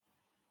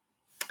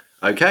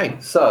Okay,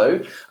 so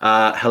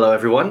hello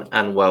everyone,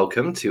 and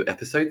welcome to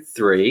episode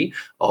 3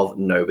 of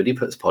Nobody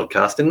Puts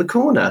Podcast in the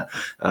Corner.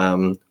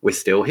 We're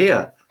still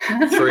here.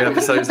 3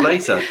 episodes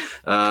later,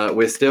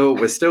 we're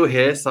still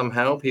here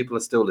somehow. People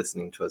are still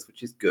listening to us,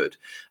 which is good.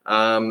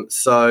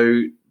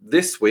 So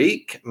this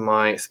week,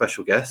 my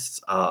special guests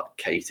are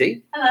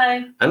Katie,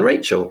 hello, and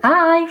Rachel.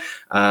 Hi.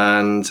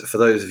 And for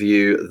those of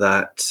you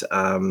that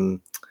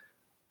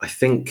I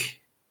think.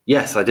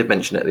 Yes, I did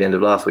mention at the end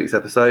of last week's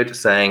episode,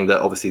 saying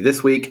that obviously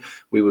this week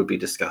we would be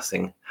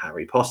discussing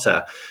Harry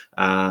Potter.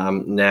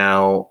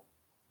 Now,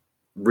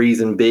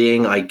 reason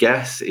being, I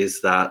guess, is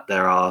that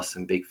there are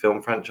some big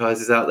film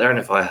franchises out there, and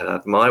if I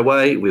had my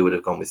way, we would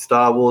have gone with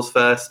Star Wars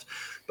first,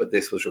 but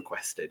this was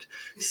requested.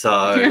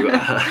 So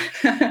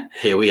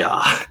here we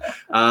are.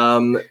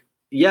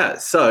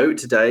 So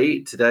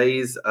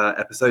today's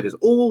episode is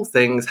all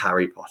things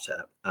Harry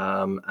Potter.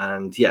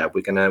 And yeah,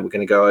 we're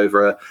gonna go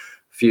over a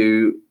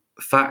few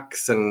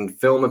facts and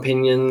film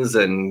opinions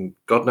and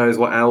God knows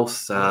what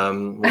else.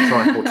 We'll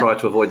try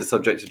to avoid the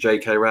subject of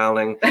J.K.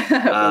 Rowling,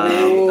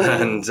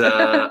 and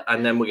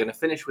then we're going to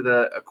finish with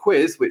a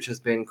quiz which has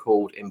been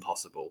called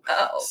Impossible.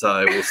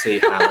 So we'll see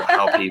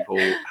how people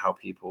see how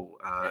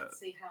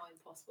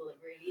impossible it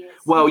really is.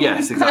 Well,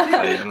 yes,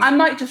 exactly. I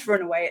might just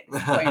run away at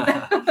this point.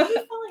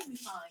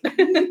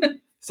 Fine.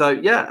 So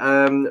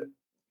yeah.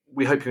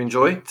 We hope you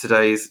enjoy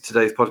today's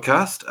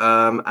podcast,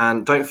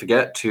 and don't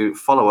forget to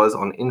follow us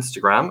on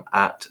Instagram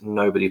at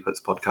Nobody Puts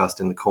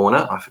Podcast in the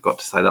Corner. I forgot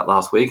to say that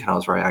last week, and I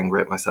was very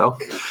angry at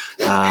myself.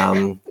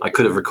 I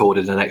could have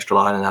recorded an extra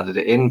line and added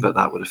it in, but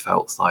that would have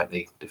felt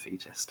slightly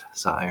defeatist.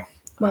 So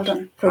well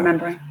done for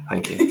remembering.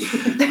 Thank you.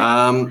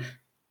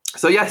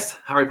 So yes,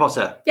 Harry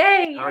Potter.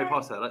 Yay! Harry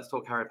Potter. Let's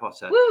talk Harry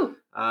Potter. Woo!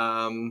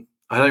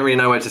 I don't really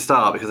know where to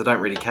start because I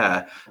don't really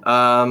care.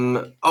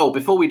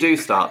 Before we do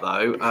start,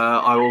 though,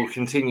 I will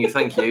continue.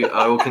 Thank you.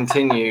 I will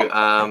continue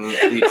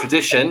the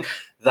tradition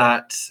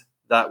that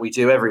we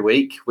do every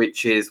week,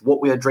 which is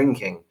what we are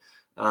drinking.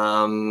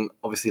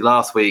 Obviously,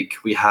 last week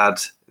we had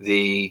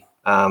the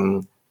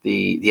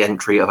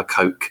entry of a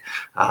Coke,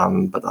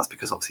 but that's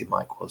because obviously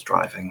Mike was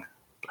driving.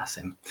 Bless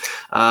him.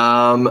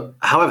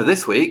 However,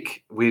 this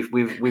week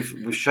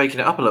we've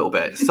shaken it up a little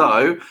bit.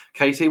 So,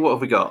 Katie, what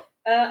have we got?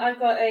 I've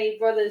got a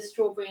Brothers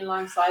strawberry and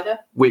lime cider.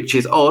 Which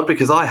is odd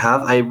because I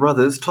have a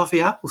Brothers toffee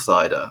apple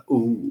cider.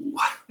 Ooh,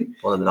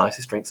 one of the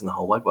nicest drinks in the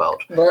whole wide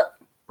world. But,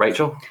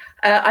 Rachel?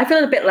 I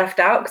feel a bit left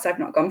out because I've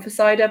not gone for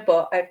cider,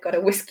 but I've got a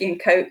whiskey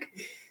and Coke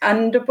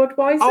and a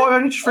Budweiser. Oh, I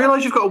only just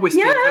realised you've got a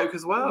whiskey and Coke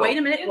as well. Wait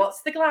a minute,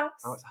 what's the glass?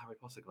 Oh, it's a Harry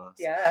Potter glass.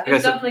 Yeah. You're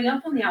doubling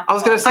up on the apple. I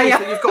was going to say,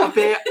 so you've got a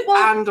beer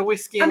and a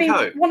whiskey and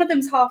Coke. One of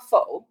them's half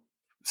full.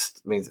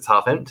 Means it's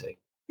half empty.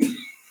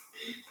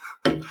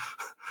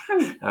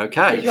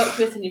 Okay. You've got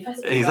Twitter in your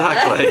festival.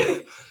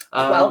 Exactly.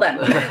 Well then.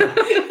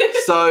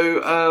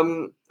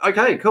 So,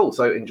 okay, cool.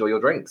 So enjoy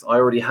your drinks. I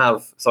already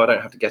have, so I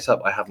don't have to get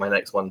up. I have my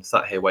next one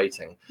sat here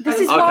waiting. This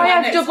is why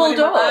I've doubled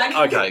up.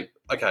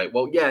 Okay.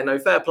 Well, yeah, no,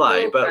 fair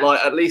play. But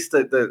like, at least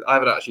I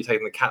haven't actually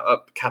taken the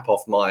cap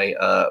off my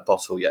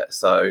bottle yet.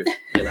 So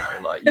you know,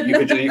 like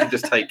you can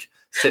just take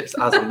sips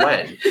as and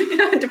when.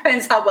 It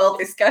depends how well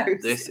this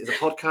goes. This is a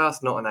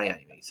podcast, not an AA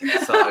meeting.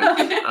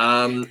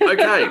 So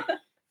okay.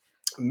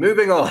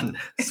 Moving on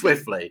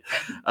swiftly.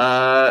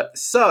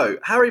 So,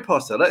 Harry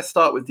Potter, let's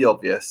start with the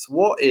obvious.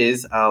 What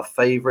is our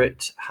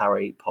favourite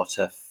Harry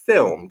Potter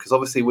film? Because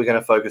obviously we're going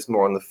to focus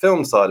more on the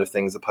film side of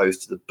things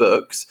opposed to the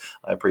books.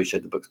 I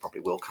appreciate the books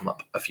probably will come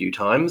up a few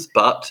times.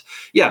 But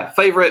yeah,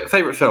 favourite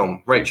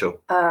film, Rachel?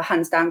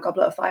 Hands down,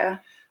 Goblet of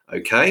Fire.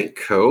 Okay,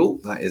 cool.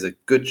 That is a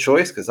good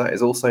choice because that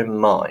is also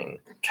mine.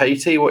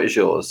 Katie, what is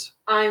yours?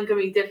 I'm going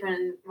to be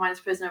different. Mine's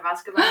Prisoner of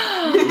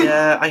Azkaban.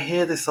 Yeah, I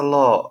hear this a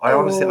lot.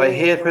 Honestly,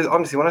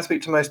 when I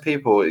speak to most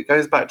people, it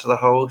goes back to the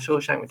whole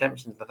Shawshank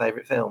Redemption is my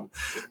favourite film.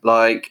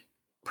 Like,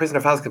 Prisoner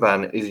of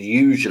Azkaban is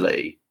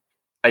usually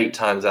 8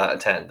 times out of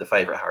 10 the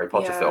favourite Harry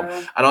Potter film.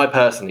 And I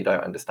personally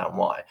don't understand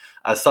why.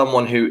 As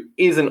someone who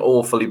isn't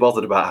awfully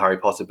bothered about Harry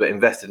Potter, but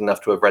invested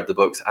enough to have read the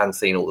books and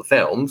seen all the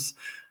films,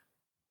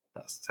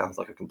 that sounds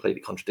like I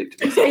completely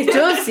contradicted myself. It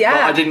does, yeah.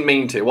 But I didn't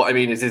mean to. What I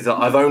mean is that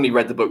I've only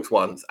read the books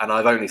once and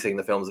I've only seen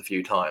the films a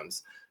few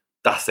times.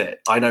 That's it.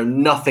 I know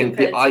nothing.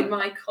 Compared to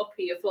my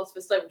copy of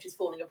Philosopher's Stone, which is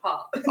falling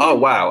apart. Oh,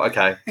 wow.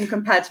 Okay. And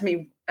compared to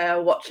me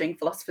watching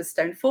Philosopher's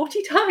Stone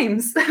 40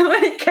 times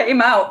when it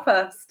came out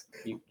first.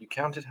 You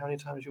counted how many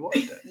times you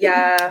watched it?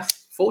 Yeah.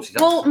 40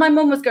 times. Well, my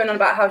mum was going on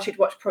about how she'd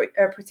watched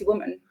Pretty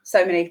Woman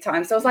so many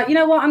times. So I was like, you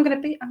know what, I'm gonna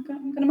match.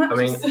 I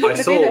mean,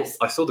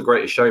 I saw The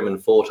Greatest Showman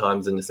 4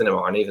 times in the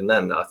cinema, and even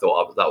then, I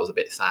thought that was a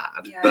bit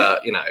sad. Yeah.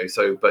 But you know,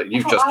 but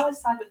you've just. I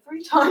was sad with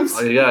 3 times.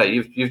 Oh, yeah,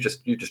 you've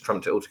just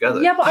trumped it all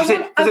together. Yeah, but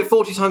was it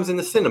 40 times in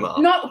the cinema?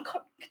 No.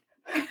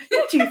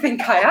 Who do you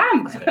think I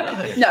am?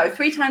 No,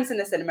 3 times in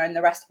the cinema, and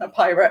the rest on a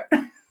pirate,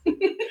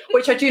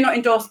 which I do not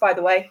endorse, by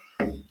the way.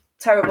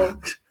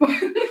 Terrible.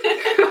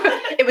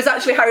 It was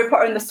actually Harry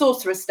Potter and the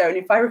Sorcerer's Stone,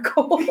 if I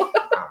recall.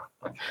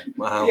 Okay.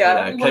 Well,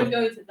 yeah. We won't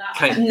go into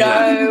that.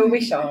 No,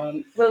 we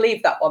shan't. We'll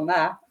leave that one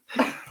there.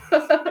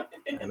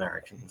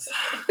 Americans.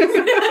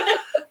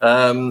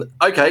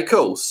 Okay,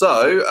 cool.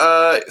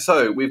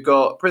 So we've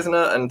got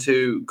Prisoner and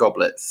Two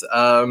Goblets,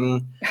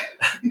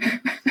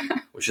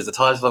 which is the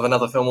title of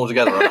another film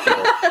altogether, I'm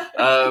sure.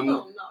 Oh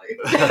no.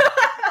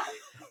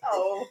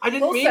 Oh, I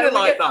didn't mean it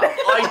like that.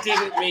 I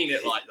didn't mean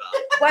it like that.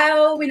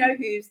 Well, we know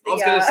who's the. I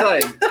was going to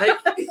say,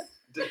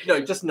 no,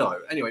 just no.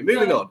 Anyway,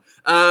 moving on.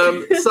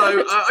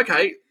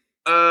 Okay.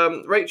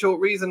 Rachel,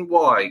 reason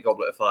why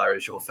Goblet of Fire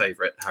is your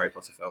favourite Harry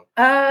Potter film?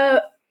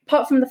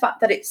 Apart from the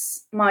fact that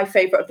it's my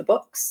favourite of the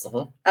books,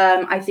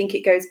 I think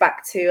it goes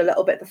back to a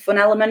little bit the fun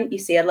element. You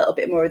see a little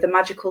bit more of the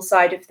magical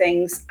side of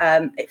things.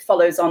 It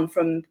follows on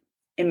from,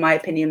 in my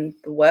opinion,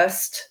 the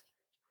worst.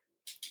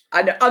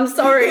 I'm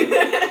sorry.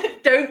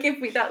 Don't give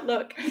me that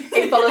look.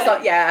 It follows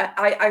on. Yeah,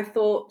 I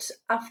thought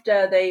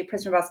after the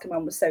Prisoner of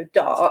Azkaban was so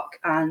dark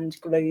and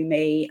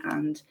gloomy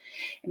and,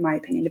 in my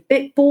opinion, a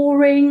bit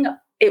boring,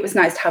 it was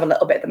nice to have a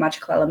little bit of the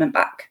magical element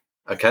back.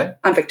 Okay.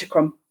 And Victor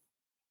Crumb.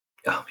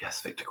 Oh,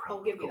 yes, Victor Crumb.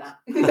 I'll give you that.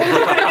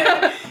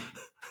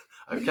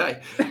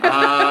 Okay.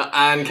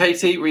 And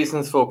Katie,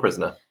 reasons for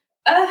Prisoner?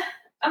 I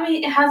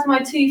mean, it has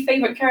my two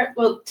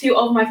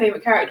of my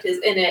favourite characters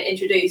in it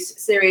introduced,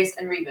 Sirius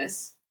and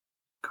Remus.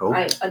 Cool.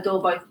 I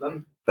adore both of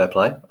them. Fair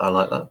play. I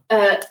like that.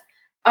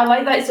 I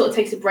like that it sort of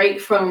takes a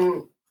break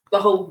from the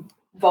whole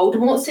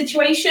Voldemort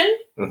situation.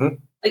 Mm-hmm.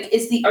 Like,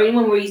 it's the only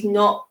one where he's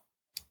not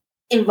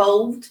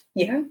involved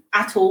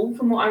at all,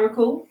 from what I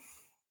recall.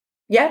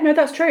 Yeah, no,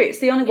 that's true. It's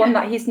the only one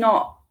that he's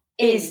not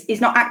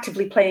not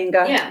actively playing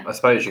a... Yeah. I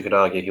suppose you could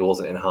argue he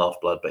wasn't in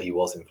Half-Blood, but he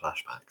was in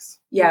flashbacks.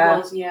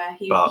 Yeah.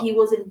 He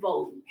was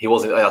involved. He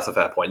wasn't. That's a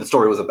fair point. The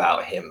story was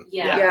about him.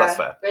 Yeah. That's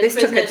fair. This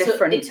took a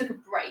different... It took a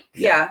break.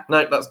 Yeah.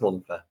 No, that's more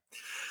than fair.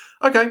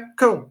 Okay,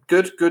 cool,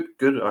 good.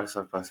 I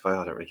suppose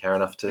I don't really care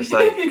enough to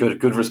say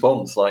good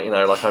response. Like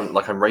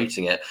I'm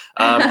rating it.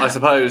 I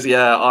suppose,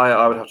 yeah,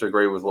 I would have to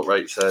agree with what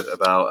Rach said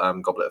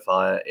about Goblet of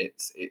Fire. It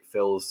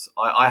feels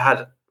I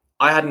had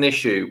an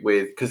issue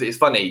with, because it's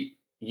funny.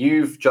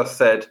 You've just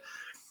said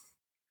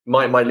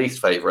my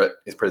least favourite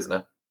is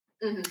Prisoner,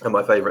 and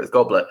my favourite is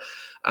Goblet,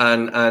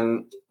 and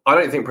I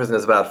don't think Prisoner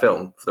is a bad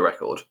film, for the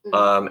record.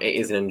 It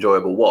is an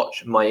enjoyable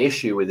watch. My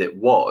issue with it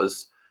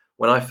was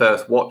when I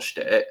first watched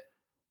it.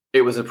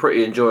 It was a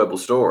pretty enjoyable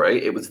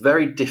story. It was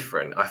very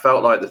different. I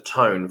felt like the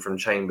tone from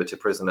Chamber to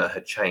Prisoner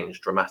had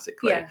changed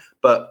dramatically. Yeah.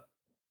 But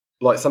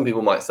like some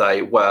people might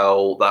say,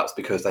 well, that's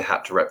because they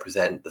had to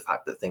represent the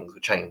fact that things were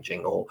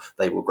changing or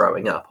they were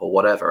growing up or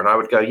whatever. And I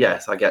would go,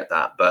 yes, I get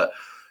that. But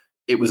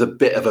it was a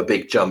bit of a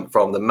big jump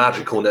from the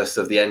magicalness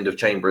of the end of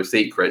Chamber of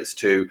Secrets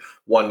to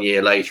 1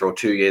 year later or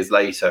 2 years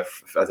later.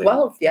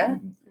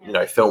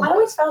 Film. I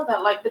always felt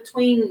that, like,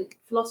 between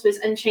Philosophers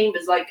and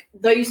Chambers, like,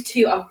 those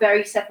two are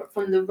very separate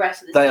from the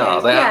rest of the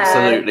series. They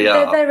absolutely are.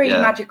 They're very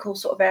magical,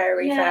 sort of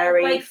airy,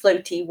 fairy, like,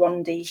 floaty,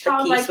 wandy,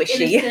 flicky,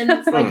 swishy.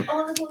 Innocence, like,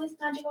 oh, look, all this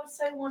magic, oh, it's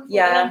so wonderful.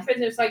 Yeah. And then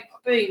Prisoner, it's like,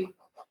 boom,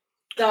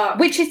 dark.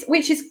 Which is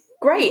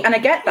great, and I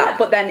get that,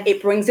 but then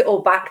it brings it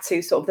all back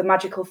to sort of the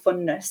magical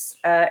funness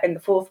in the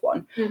fourth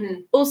one.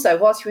 Also,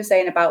 whilst you were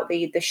saying about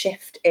the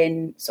shift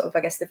in sort of, I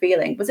guess, the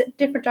feeling, was it a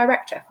different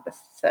director for the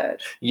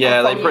third?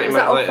 Yeah, they pretty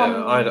much.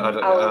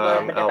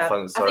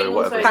 Alphonse,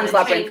 whatever. Pan's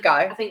Labyrinth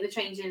guy. I think the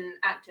change in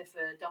actor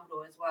for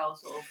Dumbledore as well,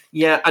 sort of.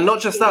 Yeah, and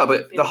not just that,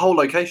 but the whole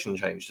location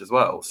changed as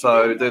well.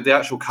 So the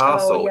actual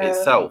castle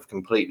itself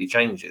completely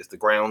changes. The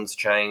grounds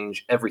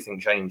change. Everything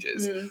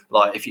changes.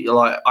 Like, if you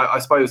like, I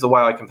suppose the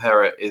way I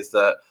compare it is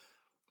that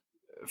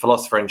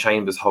Philosopher and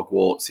Chambers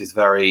Hogwarts is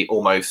very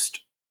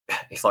almost,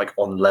 it's like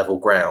on level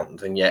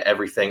ground, and yet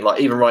everything, like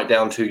even right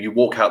down to you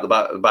walk out the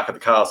back of the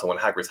castle and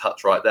Hagrid's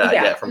hut's right there.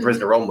 Yeah, from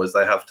Prisoner onwards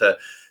they have to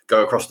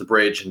go across the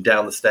bridge and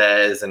down the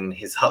stairs, and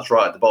his hut's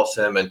right at the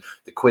bottom, and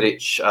the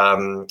Quidditch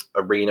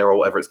arena or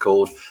whatever it's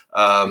called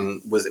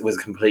was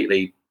a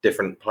completely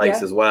different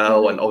place as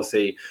well. And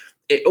obviously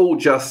it all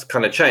just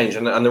kind of changed,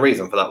 and the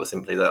reason for that was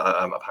simply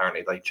that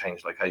apparently they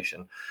changed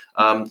location,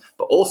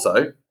 but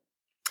also.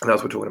 And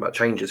as we're talking about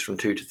changes from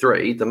 2 to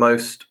 3, the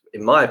most,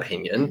 in my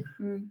opinion,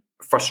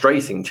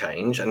 frustrating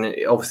change, and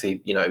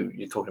obviously,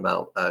 you're talking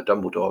about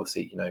Dumbledore,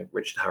 obviously,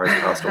 Richard Harris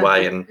passed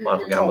away and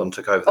Michael Gambon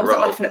took over the role.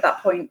 I was laughing at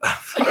that point.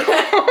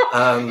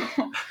 How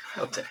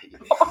dare you.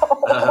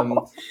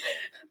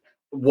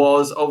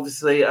 Was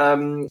obviously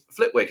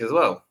Flitwick as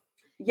well.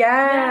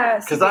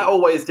 Yes. Because that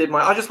always did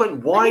I just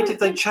went, why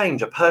did they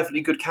change a perfectly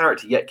good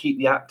character yet keep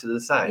the actor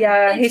the same?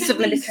 Yeah, it took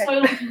me so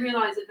long to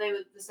realise that they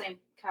were the same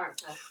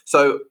character.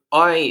 So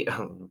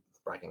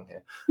bragging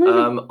here.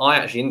 I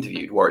actually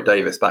interviewed Warwick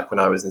Davis back when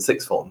I was in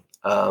sixth form,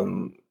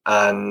 and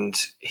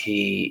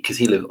because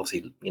he lives,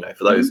 obviously,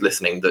 for those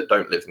listening that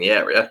don't live in the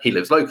area, he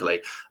lives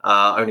locally,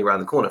 only around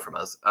the corner from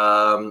us.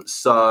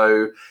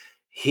 So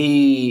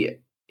he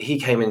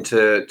came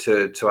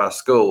into our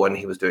school, and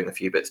he was doing a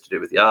few bits to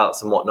do with the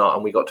arts and whatnot,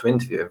 and we got to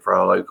interview him for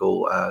our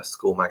local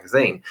school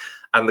magazine.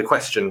 And the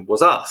question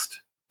was asked,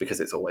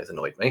 because it's always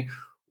annoyed me,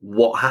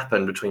 what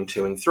happened between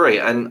 2 and 3,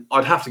 and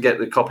I'd have to get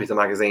the copy of the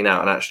magazine out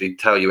and actually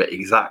tell you it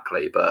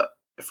exactly, but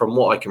from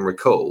what I can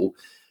recall,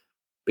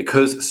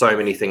 because so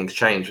many things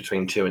changed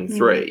between 2 and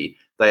 3,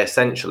 they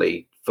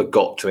essentially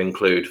forgot to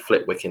include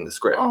Flitwick in the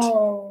script.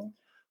 Oh.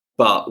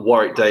 But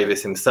Warwick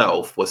Davis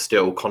himself was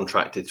still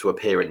contracted to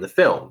appear in the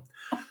film.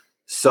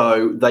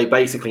 So they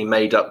basically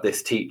made up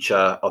this teacher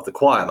of the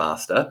choir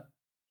master,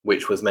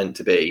 which was meant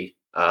to be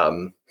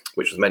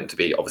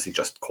obviously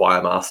just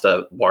choir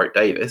master Warwick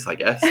Davis, I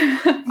guess.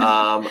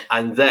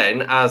 And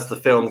then as the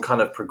film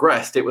kind of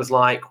progressed, it was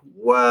like,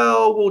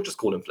 well, we'll just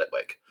call him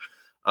Flitwick.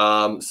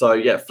 So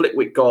yeah,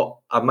 Flitwick got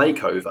a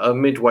makeover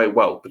midway,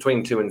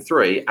 between 2 and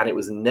 3, and it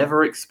was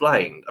never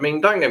explained. I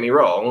mean, don't get me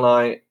wrong,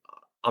 like,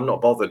 I'm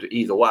not bothered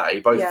either way.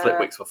 Both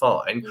Flitwicks were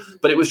fine,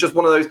 but it was just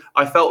one of those.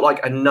 I felt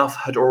like enough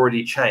had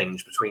already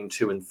changed between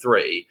 2 and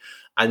 3,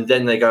 and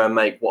then they go and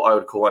make what I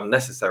would call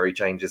unnecessary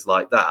changes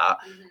like that.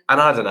 And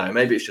I don't know,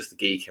 maybe it's just the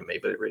geek in me,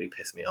 but it really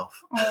pissed me off.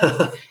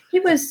 He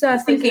was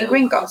thinking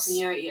Gringotts.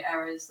 Continuity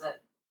errors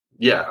that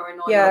Yeah, are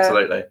annoying. Yeah.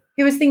 absolutely.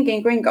 He was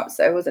thinking Gringotts,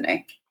 though, wasn't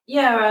he?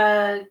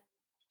 Yeah,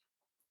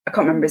 I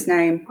can't remember his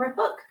name. Red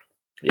Book.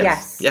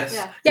 Yes. Yeah.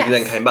 He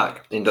then came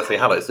back in Deathly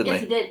Hallows, didn't Yes,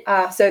 he? he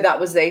did. So that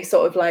was the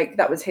sort of like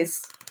that was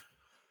his,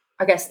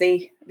 I guess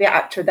the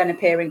actor then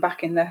appearing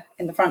back in the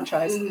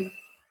franchise.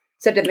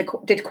 So did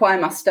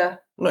Choirmaster?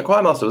 No,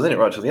 Choirmaster was in it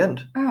right till the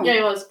end. Oh. Yeah,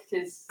 he was.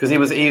 Because he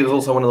was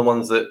also one of the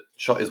ones that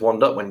shot his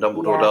wand up when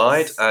Dumbledore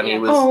died, and he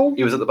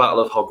was at the Battle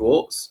of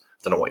Hogwarts.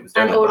 Don't know what he was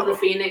doing. And Order of the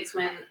Phoenix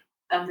when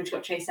Umbridge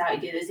got chased out, he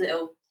did his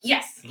little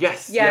Yes. Yeah.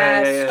 So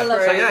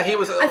yeah, he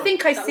was. I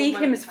think I That see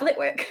was him my- as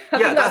Flitwick. I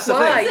Yeah, think that's the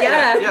why. thing.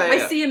 Yeah. Yeah.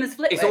 I see him as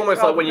Flitwick. It's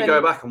almost like when you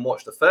go back and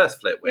watch the first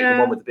Flitwick, the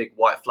one with the big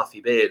white fluffy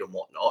beard and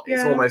whatnot.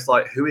 It's Yeah. almost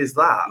like, who is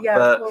that? Yeah,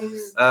 But of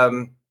course.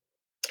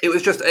 it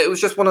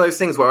was just one of those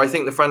things where I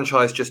think the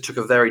franchise just took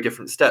a very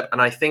different step.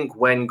 And I think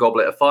when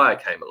Goblet of Fire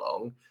came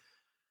along,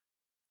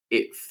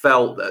 it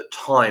felt at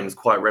times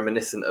quite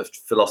reminiscent of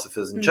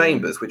Philosopher's and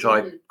Chambers, which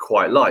I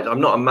quite liked.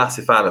 I'm not a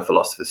massive fan of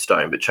Philosopher's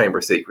Stone, but Chamber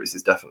of Secrets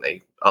is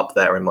definitely up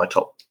there in my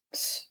top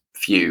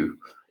few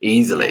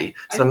easily.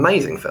 It's an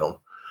amazing film.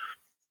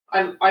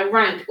 I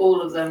ranked all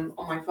of them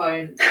on my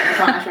phone. I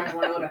can't actually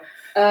remember my order.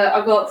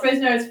 I've got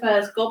Prisoner as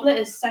first, Goblet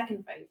is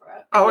second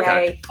favourite, Oh,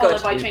 okay. Yay. followed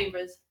Good. by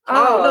Chambers.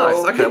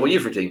 Oh, nice. Okay, well,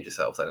 you've redeemed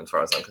yourself then, as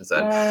far as I'm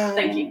concerned.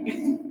 Thank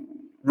you.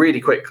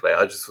 Really quickly,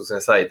 I just was going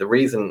to say the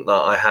reason that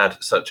I had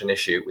such an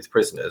issue with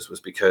Prisoners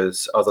was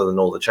because, other than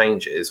all the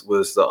changes,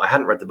 was that I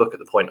hadn't read the book at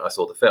the point I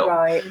saw the film.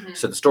 Right.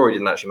 So the story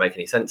didn't actually make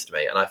any sense to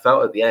me. And I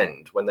felt at the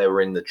end, when they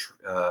were in the,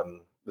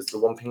 was the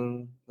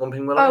Whomping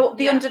Willow? Oh,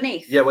 the Yeah.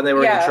 underneath. Yeah, when they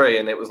were in Yeah. the tree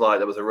and it was like,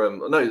 there was a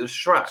room. No, the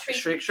Shrieking Shack.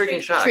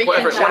 Shrieking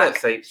Whatever it Shack. wanted to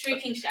say.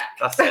 Shrieking Shack.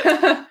 That's it.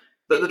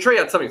 The tree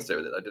had something to do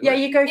with it, though, didn't Yeah, it?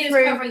 you go It was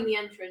through. covering the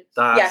entrance.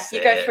 That's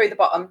You go it. through the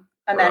bottom,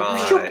 and then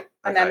Right. shoop,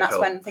 and then Okay, that's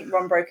cool. when I think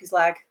Ron broke his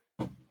leg.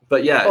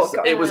 But yeah, Oh,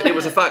 God. it was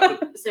a fact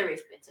that Serious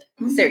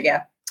bitter. So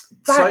yeah,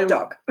 So- bad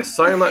dog.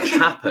 so much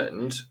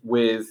happened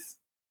with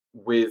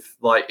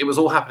like, it was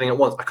all happening at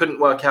once. I couldn't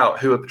work out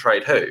who had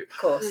betrayed who. Of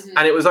course.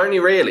 And it was only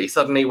really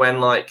suddenly when,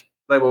 like,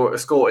 they were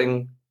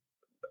escorting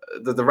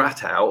the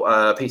rat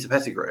out, Peter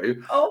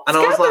Pettigrew, Oh, and I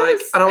was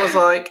scabbers.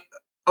 like,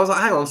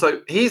 hang on,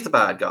 so he's the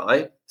bad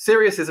guy,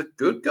 Sirius is a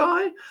good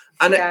guy,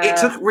 and it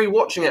took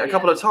rewatching it a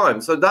couple of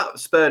times, so that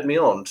spurred me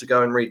on to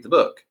go and read the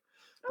book,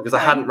 because I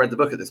Okay. hadn't read the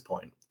book at this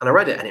point, and I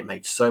read it, and it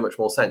made so much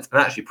more sense. And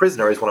actually,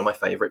 Prisoner is one of my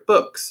favourite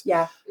books.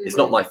 Yeah. It's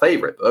not my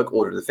favourite book,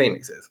 Order of the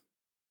Phoenix is,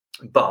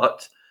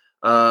 but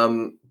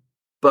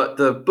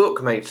the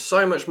book made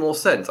so much more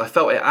sense. I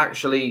felt it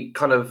actually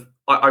kind of.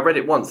 I read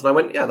it once and I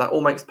went, yeah, that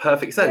all makes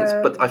perfect sense.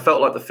 Yeah. But I felt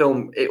like the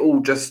film, it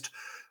all just,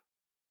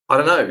 I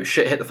don't know,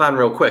 shit hit the fan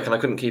real quick and I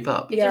couldn't keep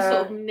up. You just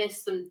sort of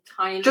missed some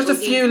tiny Just a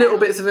little few little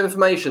details. bits of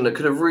information that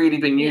could have really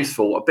been Yeah.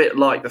 useful. A bit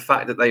like the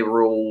fact that they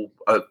were all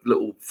a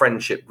little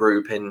friendship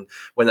group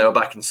when they were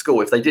back in school.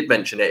 If they did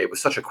mention it, it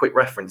was such a quick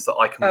reference that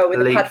I Oh, with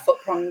the completely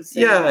Padfoot ones.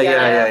 and-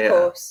 Yeah. Of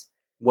course.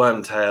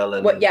 Wormtail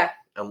and What? Yeah.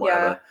 and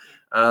whatever.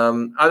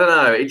 I don't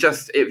know. It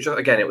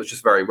was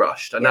just very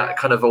rushed, and that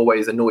kind of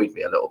always annoyed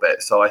me a little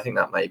bit. So I think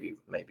that maybe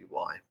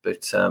why.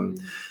 But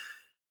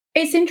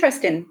It's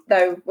interesting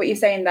though what you're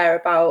saying there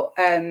about.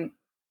 I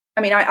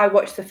mean, I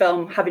watched the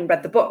film having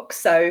read the book,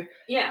 so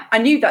Yeah. I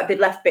knew that they'd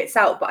left bits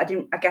out, but I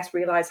didn't, I guess,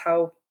 realize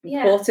how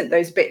important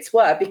those bits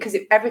were because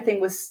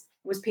everything was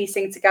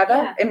piecing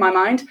together in my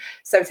mind.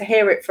 So to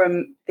hear it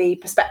from the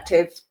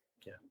perspective,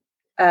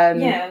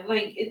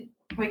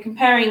 By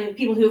comparing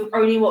people who have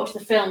only watched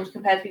the films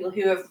compared to people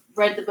who have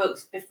read the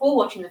books before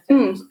watching the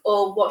films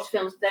or watched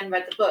films then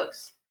read the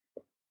books,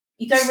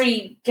 you don't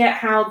really get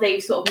how they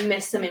sort of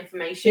missed some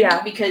information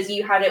because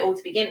you had it all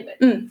to begin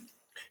with.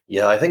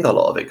 Yeah, I think a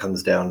lot of it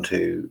comes down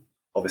to,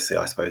 obviously,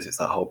 I suppose it's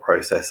that whole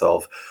process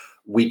of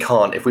we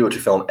can't, if we were to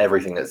film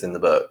everything that's in the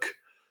book,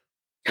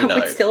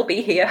 we'd still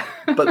be here.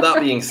 But that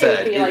being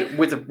said, be like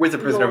with the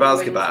Prisoner of Lord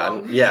of the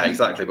Azkaban, Rings yeah,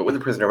 exactly. But with the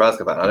Prisoner of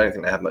Azkaban, I don't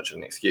think they had much of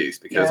an excuse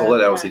because Yeah. although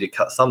they obviously did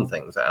cut some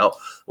things out,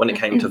 when it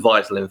came to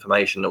vital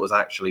information that was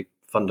actually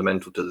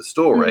fundamental to the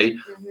story,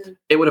 Mhm.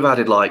 it would have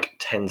added like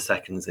 10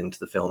 seconds into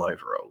the film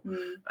overall.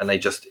 And they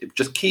just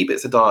key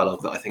bits of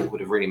dialogue that I think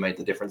would have really made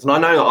the difference. And I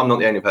know that I'm not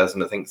the only person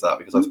that thinks that,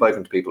 because I've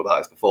spoken to people about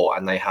this before,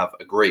 and they have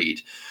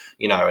agreed,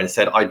 and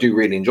said, I do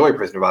really enjoy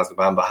Prisoner of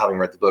Azkaban, but having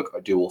read the book,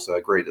 I do also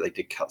agree that they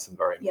did cut some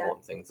very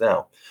important things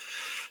out.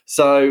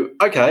 So,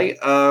 okay,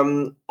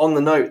 on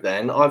the note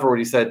then, I've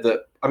already said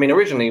that, I mean,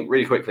 originally,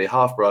 really quickly,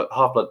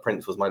 Half-Blood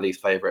Prince was my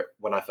least favourite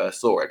when I first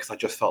saw it, because I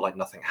just felt like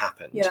nothing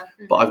happened. Yeah.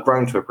 But I've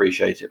grown to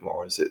appreciate it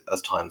more as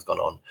time's gone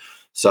on.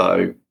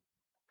 So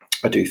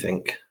I do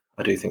think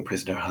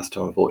Prisoner has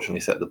to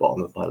unfortunately sit at the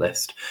bottom of my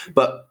list.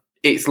 But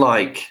it's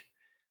like,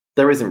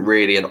 there isn't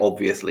really an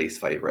obvious least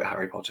favourite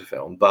Harry Potter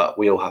film, but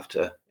we all have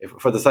to,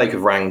 for the sake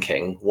of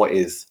ranking, what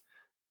is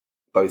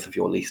both of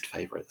your least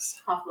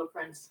favourites? Half-Blood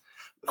Prince.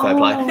 Fair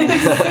play.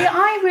 See,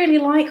 I really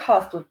like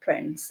Half-Blood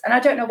Prince, and I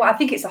don't know what, I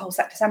think it's the whole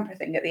Sector Sempra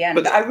thing at the end,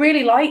 but I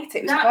really liked it.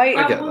 It was great.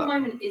 I get That one that.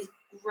 moment is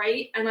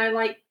great, and I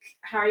like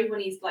Harry when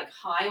he's like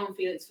high on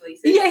Felix Felicis.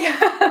 Yeah.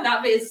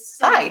 That bit is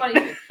so Hi.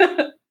 funny.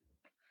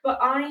 But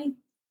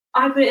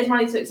I put it as my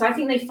least because I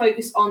think they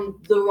focus on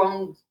the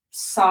wrong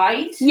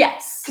side.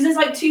 Yes. Because there's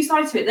like two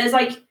sides to it. There's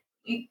like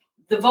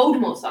the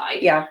Voldemort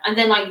side, Yeah. and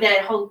then like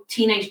their whole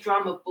teenage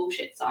drama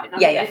bullshit side. And I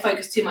think they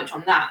focus too much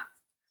on that,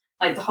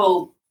 like the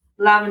whole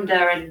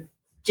Lavender and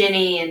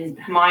Ginny and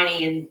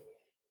Hermione and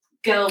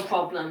girl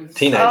problems.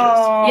 Teenagers.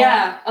 Oh.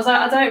 Yeah, I was like,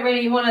 I don't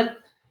really want to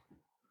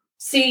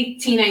see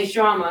teenage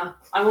drama.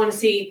 I want to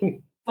see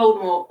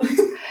Voldemort.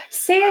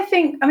 See,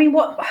 I mean,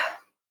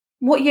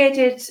 what year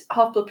did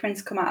Half-Blood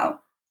Prince come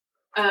out?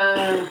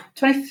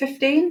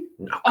 2015?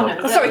 Oh, no.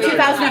 Oh, sorry, Yeah.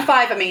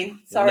 2005. I mean,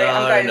 sorry,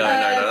 I'm going. No,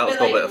 that was bit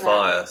Goblet later of than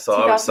that. Fire. So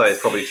I would say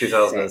it's 2006. probably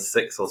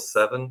 2006 or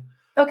 7.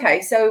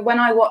 Okay, so when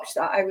I watched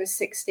that, I was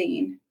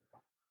 16.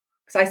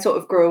 Because I sort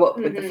of grew up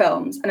with the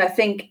films, and I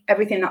think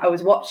everything that I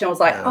was watching, I was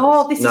like,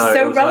 this is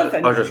so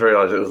relevant. I just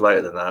realised it was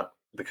later than that,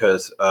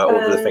 because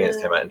Order of the Phoenix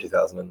came out in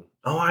 2000.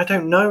 I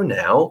don't know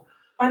now.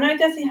 I know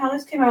Deathly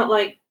Hallows came out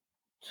like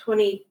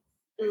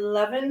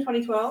 2011,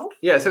 2012.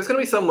 Yeah, so it's going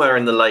to be somewhere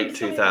in the late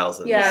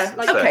 2000s. Yeah.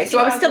 Like, Okay, so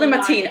I was still in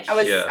my teen. I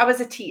was Yeah.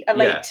 a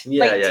late teen.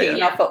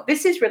 yeah. I thought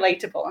this is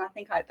relatable, and I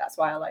think that's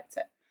why I liked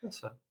it. That's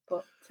fair.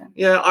 But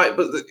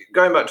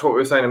Going back to what we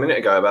were saying a minute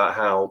ago about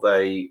how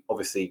they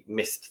obviously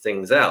missed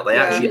things out, they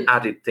actually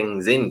added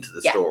things into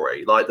the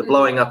story, like the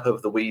blowing up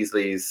of the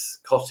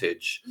Weasleys'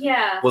 cottage.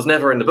 Yeah. Was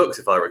never in the books,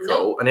 if I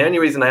recall. And the only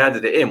reason they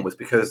added it in was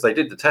because they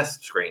did the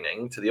test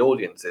screening to the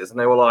audiences, and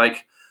they were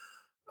like,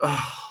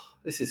 "Oh,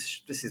 this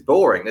is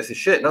boring. This is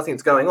shit.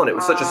 Nothing's going on." It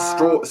was such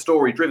a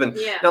story driven.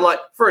 Yeah. Now, like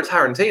for a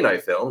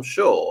Tarantino film,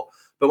 sure.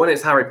 But when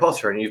it's Harry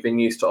Potter and you've been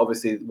used to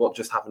obviously what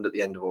just happened at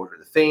the end of Order of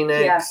the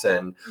Phoenix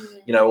and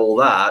all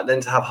that, then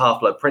to have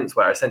Half-Blood Prince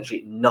where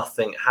essentially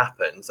nothing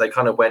happens, they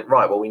kind of went,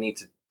 right, well, we need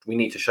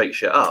to shake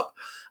shit up,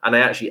 and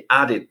they actually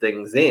added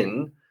things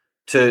in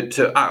to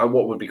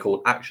what would be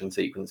called action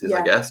sequences,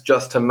 I guess,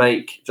 just to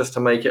make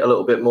it a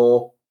little bit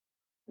more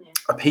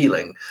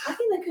appealing. I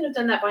think they could have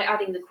done that by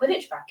adding the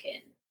Quidditch back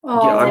in.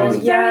 I There was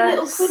mean- very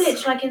little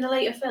Quidditch, like in the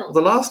later films.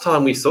 The last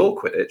time we saw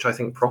Quidditch, I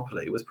think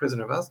properly, was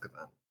Prisoner of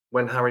Azkaban.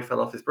 When Harry fell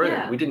off his broom.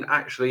 Yeah. We didn't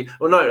actually...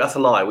 Well, no, that's a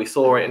lie. We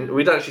saw it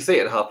we didn't actually see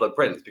it in Half-Blood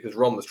Prince because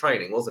Ron was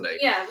training, wasn't he?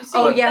 Yeah. We see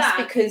Oh it yes,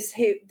 back. because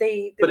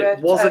they But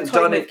it wasn't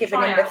done in... giving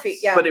him the tryouts. feet.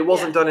 Yeah. But it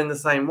wasn't done in the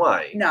same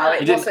way. No, You it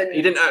didn't, wasn't.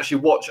 you didn't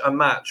actually watch a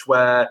match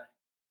where...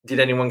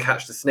 Did anyone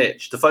catch the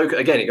snitch? The focus...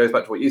 Again, it goes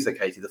back to what you said,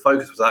 Katie. The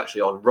focus was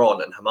actually on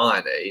Ron and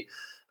Hermione.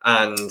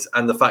 And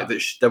the fact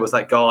that there was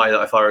that guy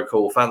that, if I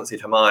recall,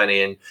 fancied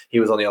Hermione and he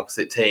was on the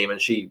opposite team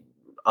and she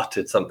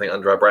uttered something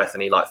under her breath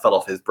and he like fell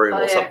off his broom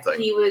or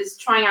something. He was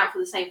trying out for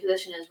the same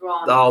position as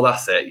Ron. Oh,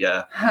 that's it,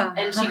 yeah.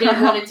 And she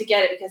didn't want him to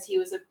get it because he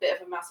was a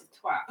bit of a massive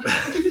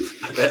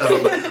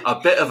twat. a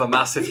bit of a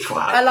massive twat.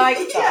 I like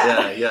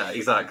that. Yeah,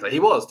 exactly. He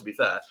was, to be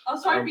fair. I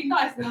was trying to be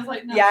nice and I was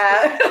like, no.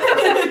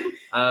 Yeah.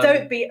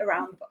 Don't beat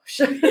around the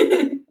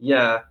bush.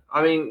 Yeah,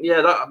 I mean,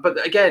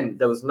 but again,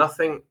 there was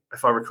nothing,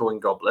 if I recall, in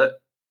Goblet.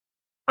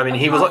 I mean,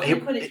 he was Apart like...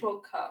 from the Quidditch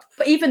World Cup.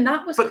 But even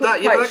that was But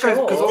quite that goes-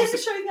 short. because It obviously-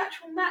 didn't show the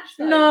actual match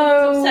though.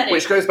 No. It's upsetting.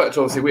 Which goes back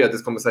to, obviously, we had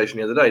this conversation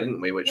the other day, didn't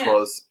we? Which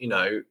was,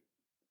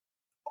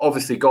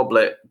 obviously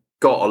Goblet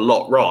got a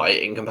lot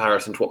right in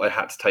comparison to what they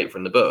had to take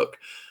from the book.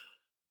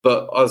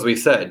 But as we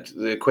said,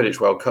 the Quidditch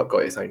World Cup got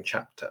its own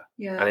chapter.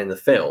 Yeah. And in the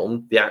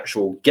film, the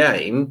actual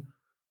game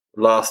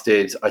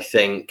lasted, I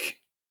think,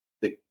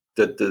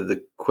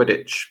 the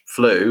Quidditch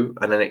flew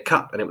and then it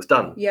cut and it was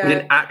done. Yeah. We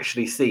didn't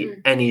actually see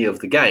any of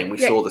the game. We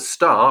saw the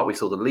start, we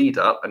saw the lead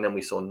up, and then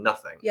we saw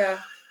nothing. Yeah.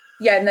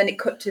 Yeah, and then it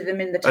cut to them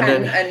in the tent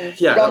And and,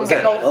 then- Ron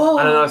getting all,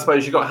 And then I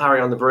suppose you got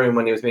Harry on the broom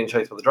when he was being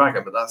chased by the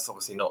dragon, but that's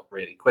obviously not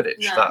really Quidditch.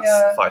 No.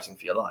 That's fighting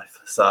for your life.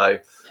 So,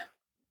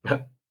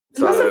 That's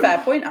a fair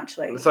point,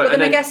 actually. So- but then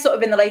and I then- guess sort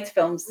of in the later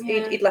films,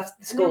 Yeah. he'd left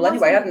the And school it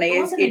anyway, wasn't- hadn't he?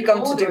 it wasn't He'd in gone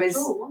to order do his... at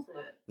all, was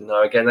it?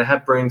 no, again, they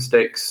had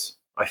broomsticks,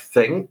 I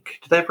think.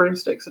 Did they have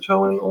broomsticks at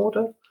all in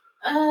order?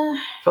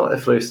 I felt like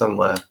they flew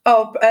somewhere.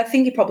 Oh, I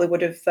think he probably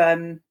would have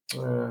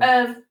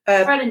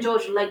Fred and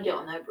George legged it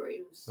on their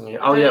brooms. Yeah.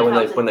 Oh yeah,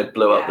 when they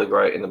blew up the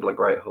Great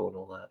Hall and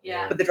all that.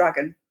 Yeah. With the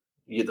dragon.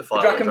 Yeah, the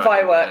dragon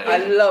firework. Yeah. I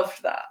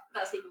loved that.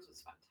 That sequence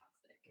was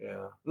fantastic.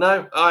 Yeah.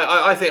 No,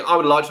 I think I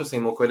would like to have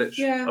seen more Quidditch.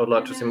 Yeah. I would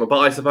like to have seen more. But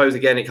I suppose,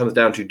 again, it comes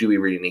down to, do we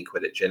really need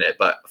Quidditch in it?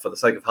 But for the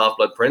sake of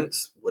Half-Blood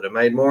Prince, would have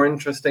made more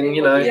interesting,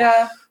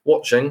 Yeah.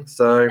 watching.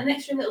 So, An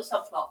extra little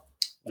subplot.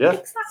 yeah,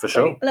 Exactly. for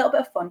sure. A little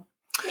bit of fun.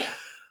 Yeah.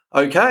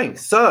 Okay,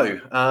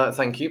 so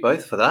thank you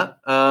both for that.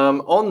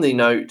 On the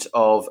note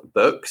of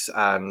books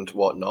and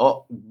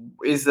whatnot,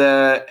 is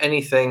there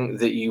anything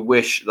that you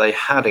wish they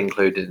had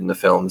included in the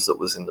films that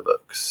was in the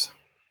books?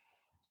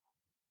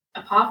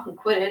 Apart from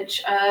Quidditch,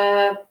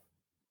 I'm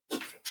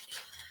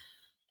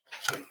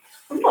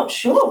not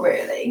sure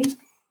really.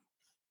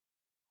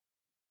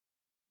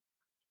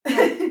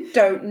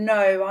 Don't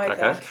know either.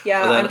 Okay.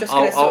 Yeah, Well, then I'm just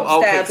going to sort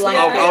of stare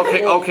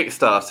blankly. I'll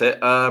kickstart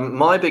it.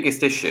 My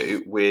biggest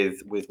issue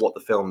with what the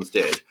films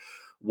did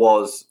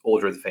was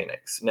Order of the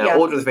Phoenix. Now, Yeah.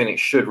 Order of the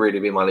Phoenix should really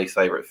be my least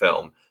favorite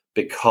film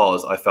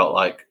because I felt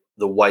like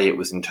the way it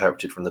was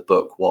interpreted from the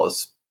book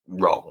was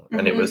wrong,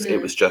 and it was the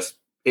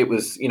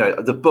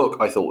book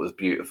I thought was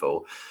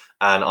beautiful,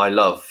 and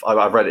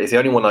I've read it. It's the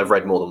only one I've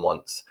read more than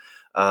once,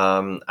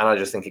 and I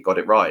just think it got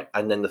it right.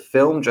 And then the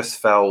film just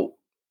felt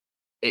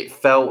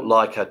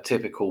like a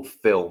typical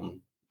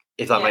film,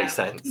 if that makes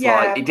sense. Yeah,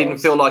 Like, of it didn't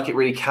course. feel like it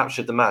really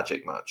captured the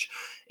magic much.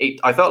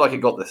 I felt like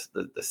it got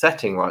the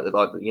setting right. That,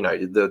 like,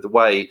 the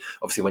way,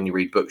 obviously, when you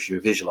read books,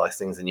 you visualize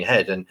things in your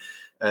head, and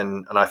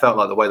I felt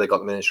like the way they got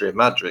the Ministry of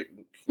Magic,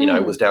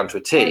 was down to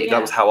a T. Oh, yeah.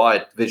 That was how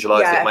I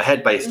visualized it Yeah. in my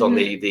head, based on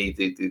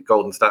the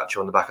golden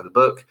statue on the back of the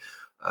book,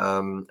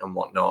 and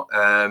whatnot.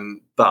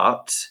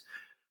 But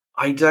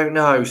I don't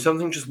know,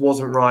 something just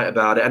wasn't right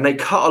about it, and they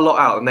cut a lot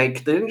out, and they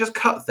didn't just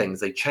cut things,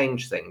 they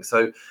changed things.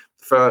 So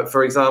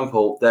for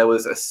example, there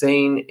was a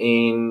scene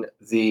in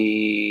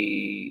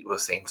there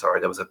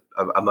was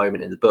a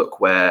moment in the book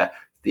where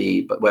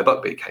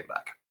Buckbeak came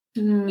back,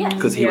 Yes.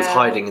 because he was Yeah.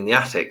 hiding in the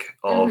attic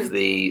of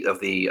the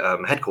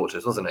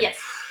headquarters, wasn't he? Yes.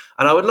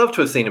 And I would love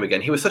to have seen him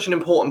again. He was such an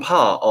important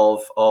part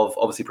of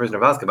obviously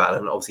Prisoner of Azkaban,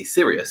 and obviously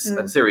Sirius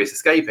and Sirius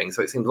escaping.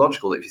 So it seems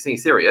logical that if you see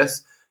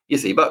Sirius, you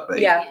see Buckbeak.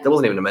 Yeah. There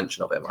wasn't even a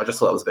mention of him. I just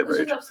thought that was a bit Which is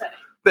rude. upsetting.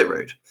 Bit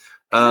rude.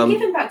 They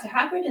give him back to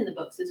Hagrid in the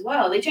books as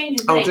well. They change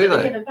his Oh, name, do but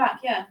they? give him back,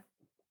 yeah.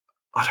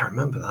 I don't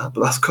remember that,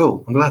 but that's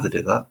cool. I'm glad they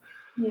did that.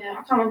 Yeah, I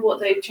can't remember what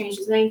they changed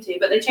his name to,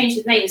 but they changed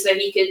his name so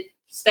he could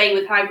stay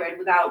with Hagrid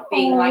without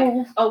being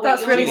like, oh, wait,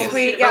 that's you're really yours.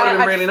 sweet. That would have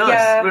been I- really nice.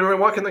 yeah.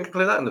 Why couldn't they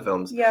include that in the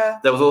films? Yeah.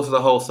 There was also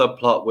the whole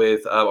subplot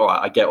with, all right,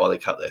 I get why they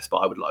cut this, but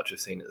I would like to have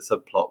seen it, the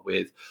subplot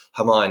with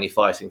Hermione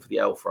fighting for the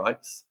elf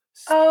rights.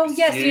 Oh,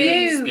 yes,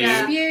 Spew. Spew.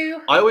 Yeah.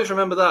 Spew. I always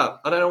remember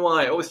that. I don't know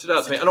why. It always stood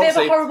out to me. And Bit of a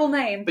obviously, horrible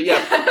name. but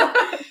yeah,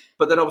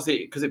 but then obviously,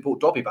 because it brought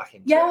Dobby back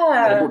into it.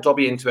 Yeah. And it brought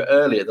Dobby into it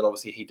earlier, then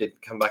obviously he did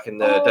come back in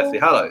the Oh, Deathly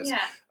Hallows. Yeah,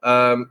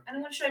 Um, and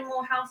I'm going to show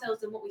more house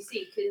elves than what we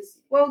see, because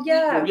Well,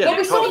 yeah. Well, yeah, Well,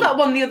 we saw totally. that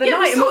one the other Yeah,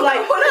 we night and we're saw like,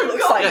 that well, that one.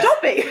 looks like Yeah.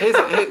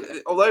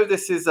 Dobby. although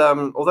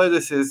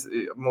this is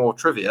more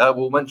trivia,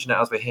 we'll mention it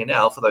as we're here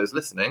now for those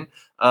listening.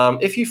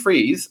 If you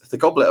freeze the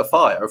Goblet of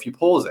Fire, if you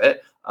pause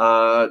it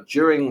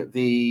during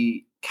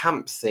the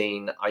camp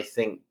scene, I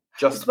think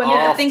just It's when I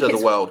after think the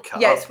it's- World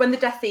Cup. Yeah, it's when the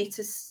Death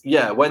Eaters.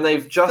 Yeah, when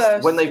they've just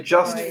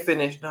First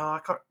finished. No, I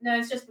can't. no,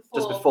 it's just before.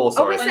 Just before,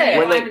 sorry. is it?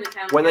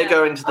 When they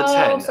go into the Oh,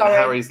 tent, sorry.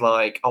 and Harry's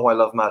like, "Oh, I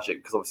love magic,"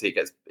 because obviously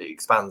it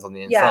expands on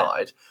the Yeah.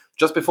 inside.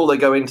 Just before they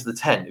go into the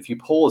tent, if you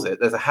pause it,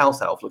 there's a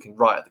house elf looking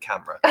right at the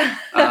camera.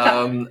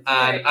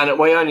 And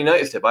we only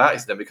noticed it by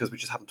accident because we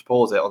just happened to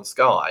pause it on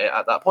Sky.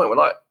 At that point, we're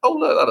like, "Oh,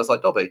 look, that looks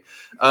like Dobby."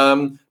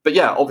 But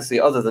yeah, obviously,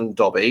 other than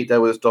Dobby, there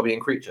was Dobby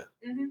and Creature,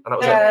 and that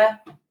was it. Yeah.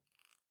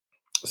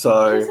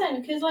 So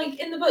Because like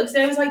in the books,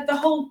 there was like the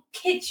whole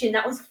kitchen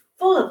that was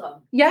full of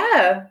them.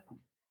 Yeah.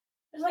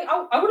 It was like,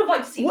 I would have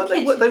liked to see. what the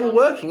they kitchen. were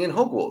working in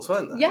Hogwarts,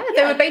 weren't they? Yeah,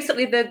 they Yeah. were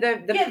basically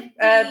the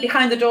Yeah,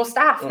 behind the door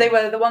staff. Mm. They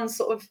were the ones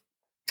sort of.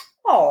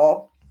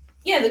 Oh,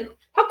 Yeah,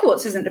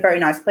 Hogwarts isn't a very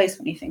nice place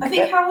when you think I of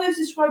think it. how it was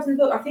described in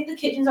the book, I think the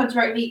kitchens are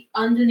directly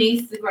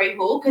underneath the Great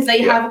Hall because they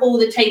Yeah. have all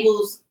the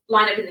tables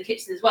lined up in the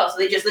kitchen as well. So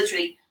they just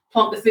literally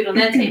plonk the food on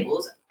their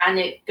tables and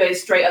it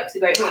goes straight up to the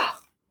Great Hall.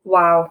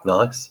 Wow,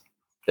 Nice.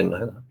 Didn't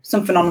know that.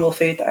 some phenomenal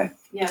food though.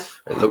 Yeah.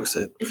 It looks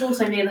it. It's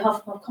also near the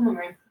Hufflepuff common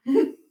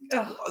room.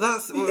 Ugh.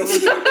 That's.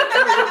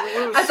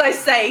 As I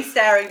say,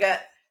 staring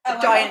at a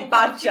giant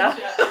badger.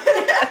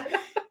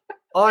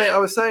 I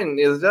was saying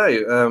the other day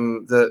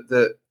that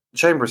the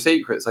Chamber of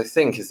Secrets, I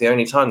think, is the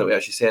only time that we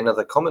actually see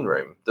another common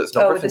room that's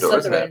not Oh, with the Gryffindor,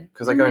 isn't it? Slytherin.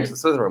 Because they go into the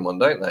Slytherin one,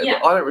 don't they? Yeah.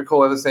 But I don't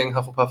recall ever seeing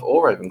Hufflepuff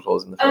or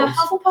Ravenclaws in the films.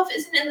 Hufflepuff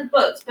isn't in the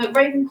books, but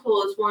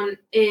Ravenclaw's one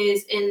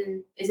is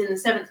in the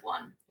seventh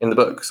one In the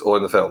books or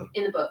in the film?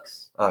 in the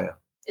books. Oh yeah.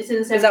 It's in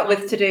the Is seventh that one.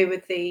 with to do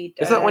with the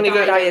Is that when you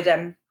go-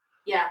 diadem?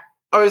 Yeah.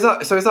 Oh, is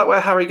that where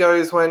Harry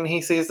goes when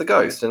he sees the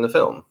ghost in the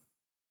film?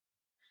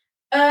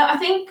 I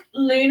think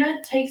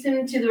Luna takes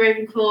him to the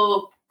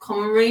Ravenclaw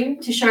common room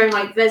to show him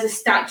like there's a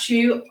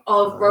statue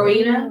of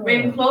Rowena Oh.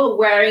 Ravenclaw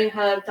wearing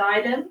her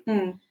diadem. Hmm.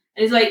 And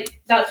he's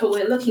like, that's what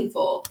we're looking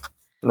for.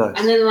 Nice.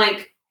 And then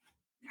like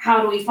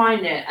how do we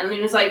find it? And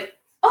Luna's like,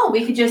 oh,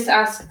 we could just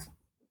ask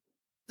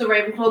the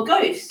Ravenclaw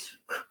ghost.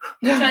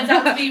 It turns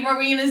out to be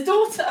Rowena's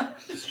daughter.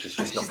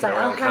 Just knocking like,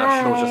 around okay.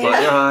 Cashel, just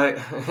like, yeah, right.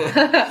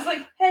 It's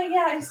like, hey,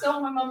 yeah, I stole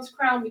my mum's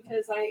crown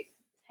because I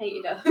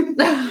hated her.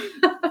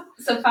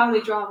 Some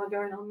family drama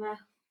going on there.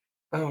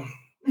 Oh,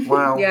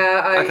 wow.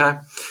 Yeah. Okay.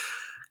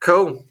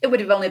 Cool. It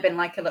would have only been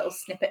like a little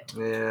snippet.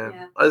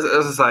 Yeah. As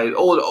I say,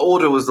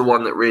 Order was the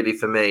one that really,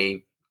 for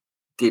me,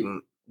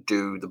 didn't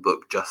do the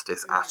book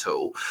justice at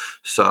all.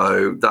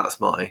 So that's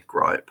my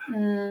gripe.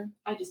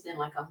 I just didn't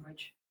like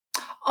Umbridge.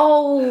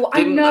 Oh,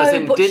 I know. As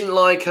in, but didn't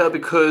like her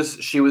because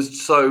she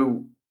was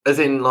so. As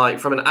in, like,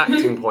 from an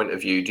acting point of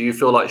view, do you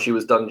feel like she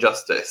was done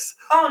justice?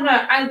 Oh no,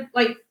 I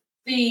like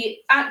the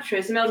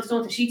actress Imelda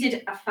Staunton. She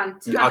did a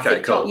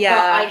fantastic cool. job. Yeah.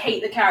 But I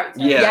hate the character.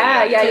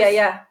 Yeah.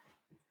 Yeah.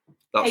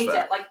 That's Hate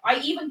fair. it. Like I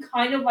even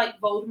kind of like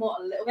Voldemort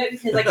a little bit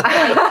because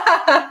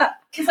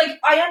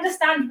I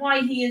understand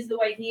why he is the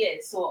way he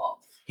is, sort of.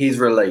 He's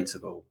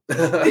relatable.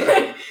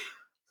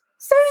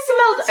 So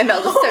is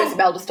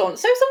Imelda Staunton.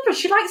 So is Umbridge.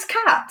 She likes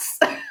cats.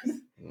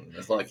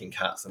 There's liking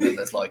cats, and then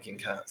there's liking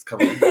cats.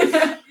 Come on.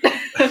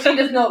 She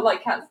does not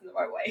like cats in the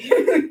right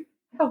way.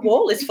 Her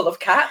wall is full of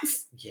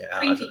cats. Yeah,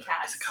 Creepy I don't-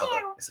 cats.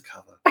 It's a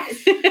cover.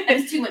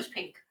 It's too much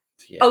pink.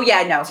 Yeah. Oh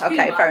yeah, no. Too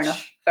Okay, fair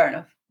much.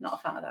 enough. Not a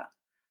fan of that.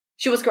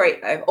 She was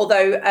great though.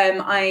 Although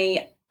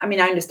I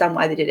understand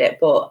why they did it,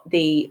 but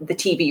the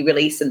TV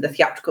release and the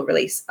theatrical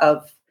release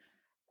of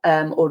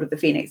Order of the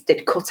Phoenix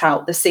did cut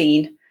out the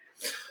scene.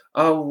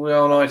 Oh,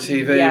 well, on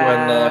ITV when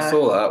Yeah. I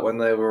saw that when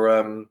they were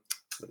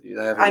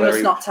I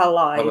must not tell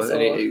lies.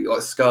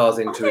 like scars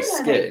into his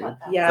skin.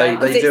 Yeah,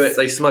 They do it.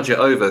 They smudge it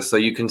over, so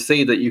you can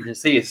see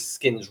his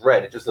skin's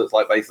red. It just looks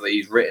like basically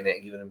he's written it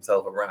and given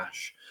himself a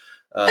rash.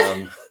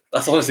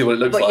 That's honestly what it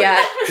looks But like.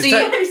 yeah, 'Cause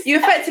so you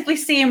effectively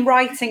see him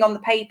writing on the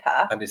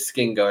paper and his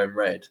skin going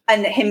red.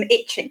 and him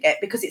itching it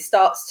because it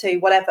starts to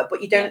whatever,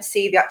 but you don't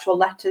see the actual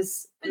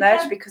letters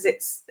emerge because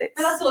it's. And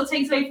that sort of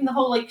takes away from the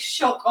whole like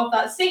shock of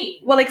that scene.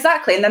 Well,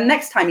 exactly. And then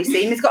next time you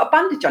see him, he's got a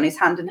bandage on his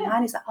hand, and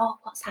he's like, "Oh,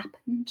 what's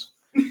happened?"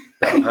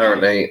 But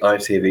apparently,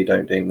 ITV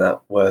don't deem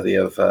that worthy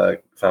of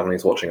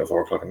families watching at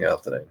 4:00 in the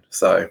afternoon.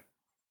 So,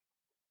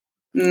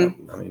 I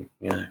mean,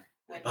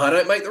 I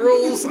don't make the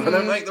rules. I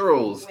don't make the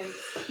rules.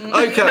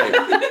 Okay,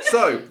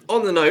 so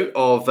on the note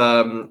of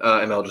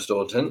Imelda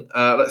Staunton,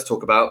 let's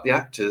talk about the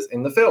actors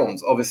in the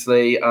films.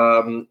 Obviously,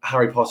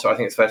 Harry Potter, I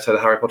think it's fair to say the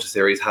Harry Potter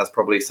series has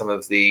probably some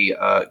of the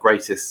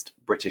greatest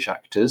British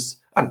actors,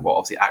 and well,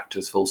 obviously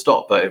actors full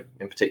stop, but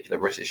in particular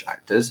British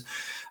actors,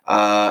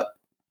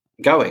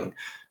 going.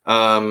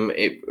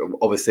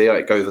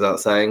 It goes without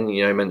saying,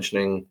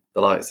 mentioning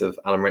the likes of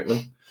Alan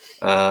Rickman.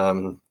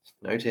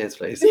 No tears,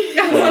 please. He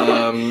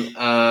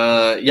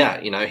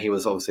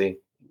was obviously,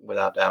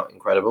 without doubt,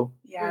 incredible.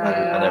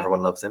 Yeah. And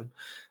everyone loves him.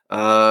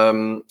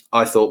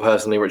 I thought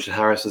personally Richard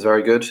Harris was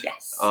very good.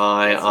 Yes.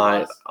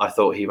 I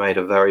thought he made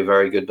a very,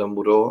 very good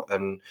Dumbledore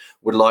and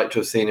would like to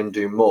have seen him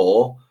do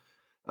more.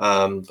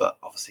 But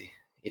obviously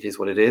it is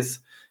what it is.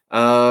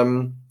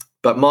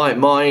 But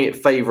my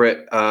favourite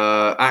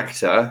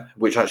actor,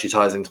 which actually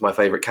ties into my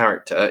favourite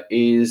character,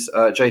 is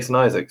Jason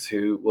Isaacs,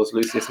 who was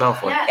Lucius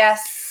Malfoy.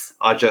 Yes.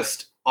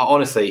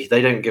 Honestly,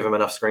 they don't give him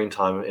enough screen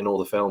time in all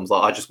the films.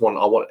 Like, I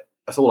want.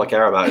 That's all I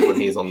care about is when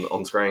he's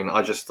on screen.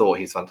 I just thought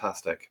he's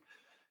fantastic,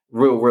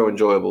 real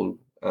enjoyable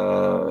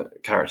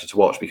character to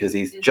watch because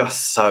he's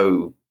just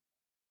so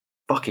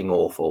fucking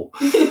awful,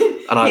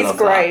 and I love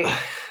great.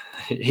 that.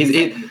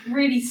 He's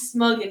really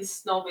smug and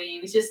snobby.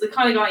 He's just the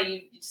kind of guy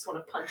you just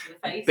want to punch in the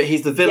face. But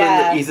he's the villain.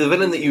 Yeah. He's the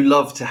villain that you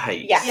love to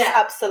hate. Yes, Yeah.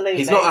 absolutely.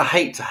 He's not a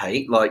hate to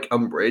hate like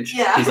Umbridge.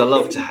 Yeah. He's a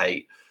love to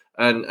hate.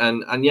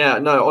 And yeah,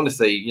 no,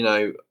 honestly,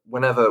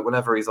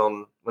 whenever he's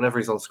on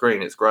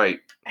screen, it's great.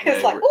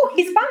 It's like, oh,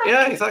 he's back.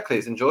 Yeah, exactly.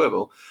 It's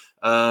enjoyable.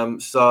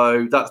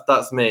 So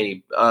that's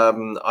me. I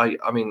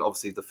mean,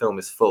 obviously, the film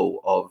is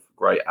full of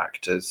great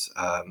actors,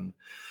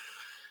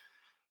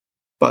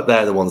 but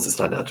they're the ones that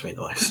stand out to me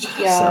the most.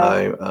 Yeah.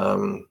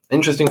 So,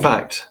 interesting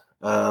fact.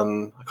 I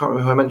can't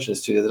remember who I mentioned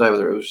this to the other day.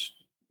 Whether it was,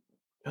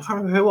 I can't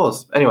remember who it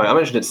was. Anyway, I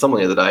mentioned it to someone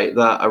the other day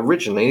that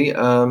originally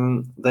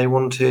they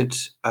wanted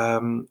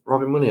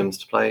Robin Williams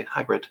to play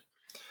Hagrid.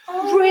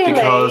 Really?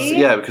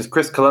 Because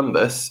Chris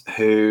Columbus,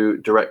 who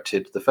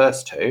directed the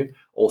first two,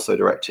 also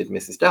directed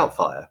Mrs.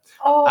 Doubtfire,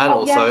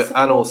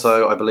 and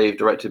also I believe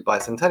directed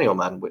Bicentennial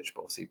Man, which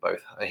obviously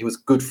he was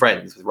good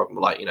friends with Robin,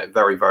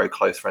 very very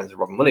close friends with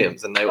Robin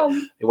Williams, and they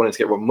wanted to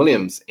get Robin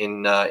Williams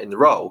in the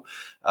role,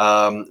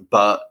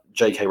 but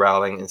J.K.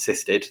 Rowling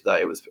insisted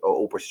that it was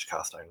all British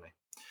cast only.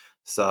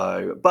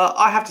 So, but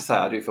I have to say,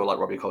 I do feel like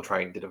Robbie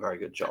Coltrane did a very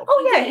good job.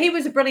 Oh yeah, he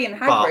was a brilliant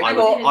Hagrid.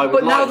 I would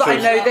but now like that I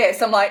to- know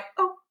this, I'm like,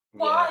 oh,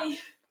 Why?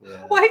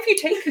 Yeah. why have you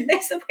taken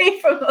this away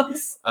from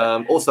us?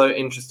 Also,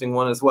 interesting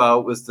one as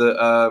well was that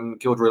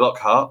Gilderoy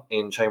Lockhart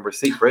in Chamber of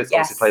Secrets,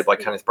 Yes. obviously played by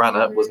Kenneth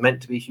Branagh, was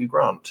meant to be Hugh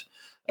Grant.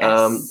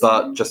 Yes.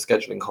 But just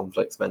scheduling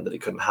conflicts meant that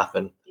it couldn't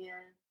happen. Yeah.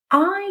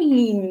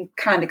 I'm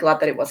kind of glad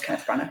that it was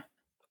Kenneth Branagh.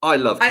 I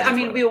love. I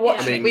mean, we were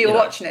watching I mean, it. We were you know.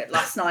 watching it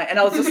last night, and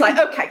I was just like,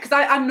 okay, because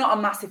I'm not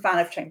a massive fan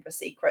of Chamber of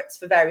Secrets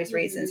for various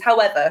reasons.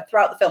 However,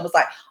 throughout the film, I was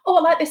like, oh,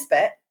 I like this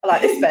bit. I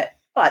like this bit.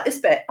 I like this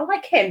bit. I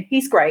like him.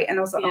 He's great. And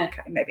I was like, Yeah.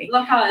 okay, maybe.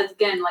 Like how it's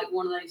again like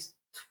one of those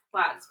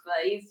twats, but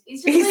he's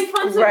just He's really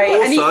fun great, to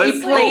watch. and Also-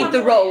 he played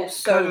the role Can I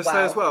so just say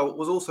well. as well,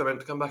 was also meant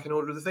to come back in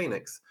Order of the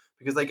Phoenix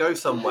because they go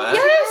somewhere.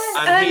 Yes,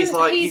 And he's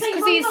like-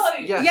 because he's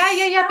Yes.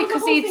 yeah, That was the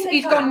because whole thing he's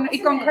they cut gone out,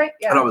 he's gone wasn't crazy.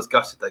 And I Yeah. was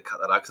gutted they cut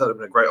that out because that would have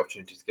been a great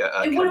opportunity to get. It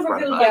would Kenneth have Branagh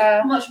revealed back. like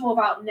Yeah. much more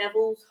about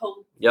Neville's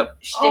whole Yep.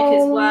 shtick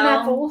Oh, as well.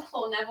 Neville.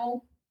 Poor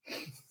Neville.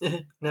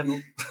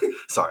 Neville.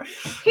 Sorry.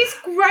 He's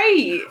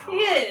great. He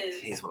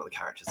is. He's one of the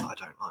characters I don't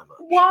like much.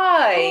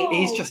 Why? Oh.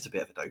 He's just a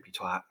bit of a dopey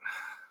twat.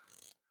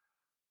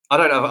 I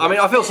don't know. I mean,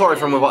 I feel sorry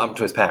for him with what happened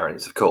to his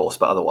parents, of course,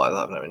 but otherwise,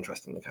 I have no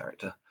interest in the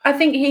character. I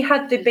think he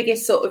had the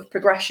biggest sort of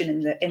progression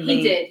in the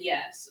He did,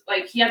 yes.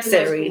 Like he had the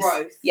series. most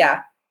growth.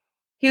 Yeah.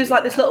 He was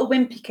like this little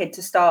wimpy kid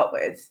to start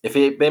with. If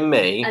it had been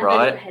me, And then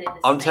right? the head in the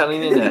I'm snake.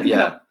 telling you now,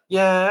 yeah.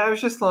 Yeah, I was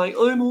just like,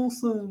 I'm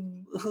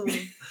awesome.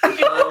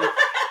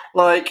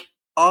 Like,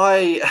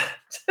 if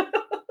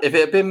it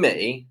had been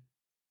me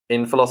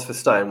in Philosopher's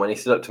Stone, when he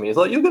stood up to me, he's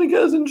like, you're going to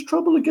get us into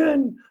trouble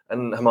again.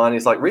 And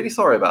Hermione's like, really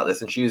sorry about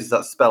this. And she uses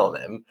that spell on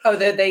him. Oh,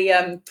 the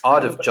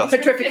I'd have just,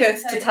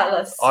 Petrificus to tell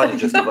us. I'd have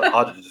just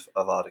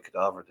Avada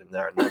Kedavra him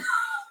there and then.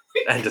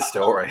 End of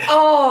story.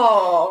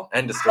 Oh,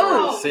 End of story.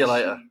 Oh. See you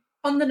later.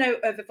 on the note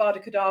of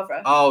Avada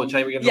Kedavra. Oh,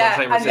 Chamber of yeah,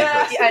 Chamber of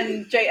Secrets.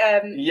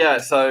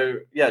 and So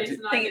yeah.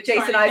 Jason think Isaacs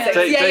Jason trying to Isaacs.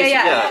 get-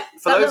 Yeah. Yeah.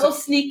 For that those little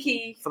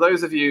sneaky. For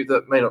those of you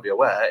that may not be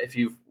aware, if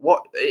you've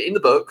in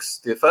the books,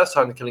 the first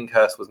time the Killing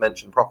Curse was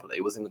mentioned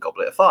properly was in the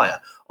Goblet of Fire.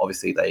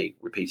 Obviously, they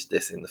repeated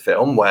this in the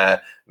film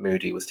where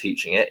Moody was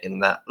teaching it in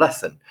that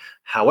lesson.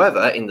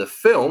 However, in the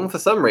film, for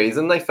some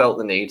reason, they felt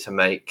the need to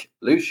make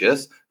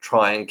Lucius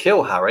try and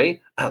kill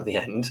Harry at the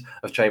end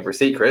of Chamber of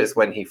Secrets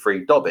when he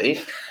freed Dobby.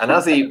 And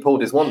as he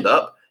pulled his wand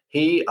up,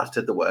 he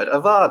uttered the word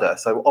Avada.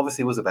 So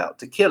obviously was about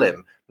to kill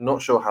him.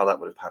 Not sure how that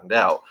would have panned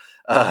out.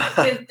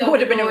 With Would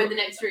have been Dumbledore a- in the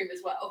next room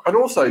as well. And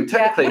also, Yeah,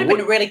 technically, would have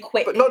been a really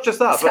quick but not just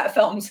that, set but of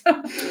films.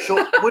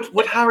 sure,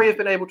 would Harry have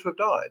been able to have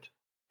died?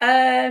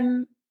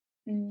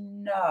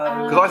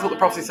 No. Because I thought the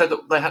prophecy said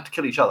that they had to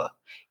kill each other.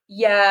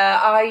 Yeah,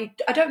 I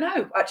don't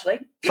know actually.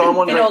 So I'm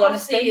wondering. In all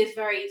Prophecy honesty. is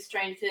very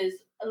strange because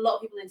a lot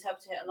of people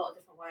interpret it a lot of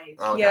different ways.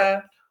 Okay.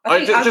 Yeah.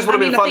 It just would have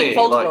been I think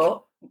funny, like-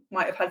 Voldemort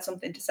might have had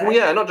something to say. Well,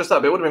 yeah, not just that,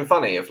 but it would have been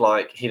funny if,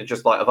 like, he'd have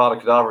just like Avada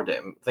Kedavra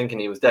him, thinking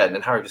he was dead, and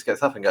then Harry just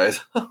gets up and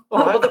goes, "All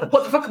Oh, right."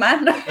 what the fuck,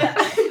 man? Yeah.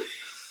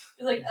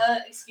 It's like,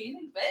 excuse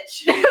me,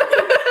 bitch.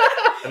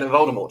 And then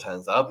Voldemort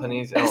turns up, and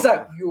he's. It's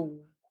like, yo.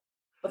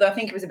 Although I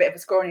think it was a bit of a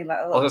scrawny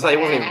I little. was gonna say he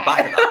wasn't even back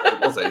at that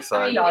point, was he? So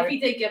I mean, No. if he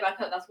did get back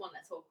up, that's one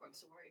less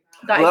Horcrux to worry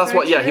about. That well, is that's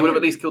what. very Yeah, he would have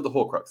true. at least killed the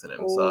Horcrux in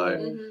him. So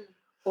Mhm.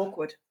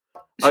 Awkward.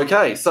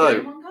 okay, so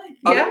Everyone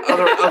go. Yeah.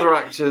 other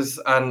actors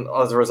and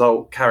as a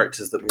result,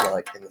 characters that we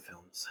like in the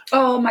films.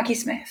 Oh, Maggie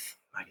Smith.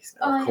 Maggie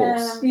Smith, Oh, of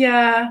course.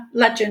 Yeah,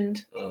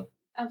 legend.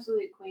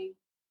 Absolute queen.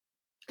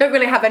 Don't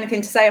really have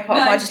anything to say apart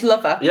from No. I just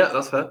love her. Yeah,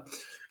 that's fair.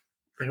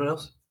 Anyone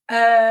else?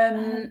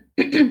 Um,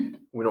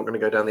 We're not going to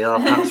go down the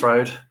R-Pats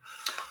road.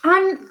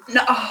 and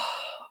no,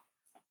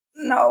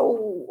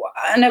 no,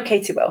 I know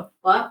Katie will.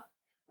 What?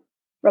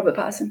 Robert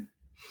Pattinson.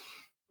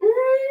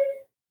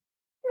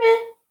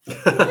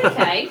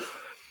 Okay.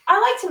 I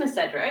liked him as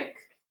Cedric.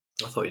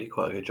 I thought you did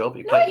quite a good job.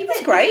 He No, played, he That's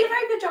did. great. He did a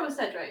very good job as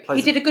Cedric.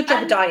 Plays- He did a good job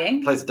of And-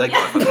 dying. plays a dead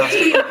guy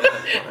fantastic.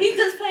 Yeah. He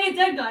does play a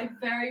dead guy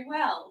very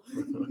well.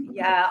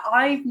 Yeah,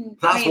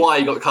 That's why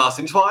he got cast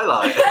in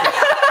Twilight.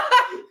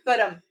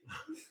 But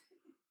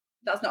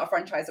that's not a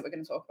franchise that we're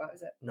going to talk about,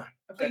 is it? No.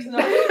 Okay. He's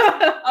not.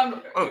 I'm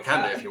not Oh, we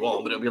can do if you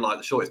want, but it'll be like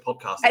the shortest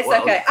podcast in It's the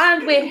world. okay.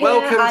 And we're here.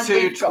 Welcome and to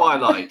we've got-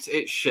 Twilight.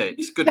 It's shit.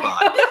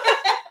 Goodbye.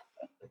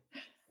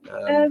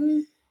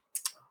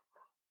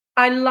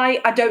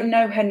 I don't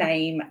know her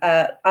name.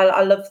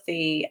 I love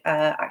the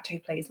actor who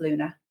plays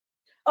Luna.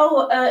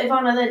 Oh,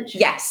 Ivana Lynch.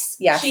 Yes,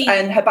 She-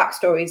 and her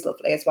backstory is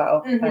lovely as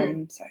well.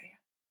 Mhm. So yeah.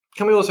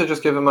 Can we also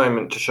just give a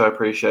moment to show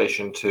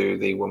appreciation to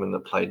the woman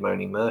that played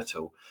Moaning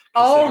Myrtle?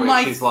 Oh Considering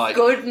my she's like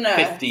goodness!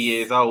 50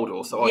 years old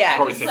or so. Yeah. She's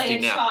probably He's playing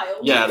 50 a now. child.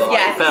 Yeah, like,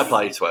 Yes. fair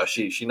play to her.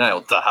 She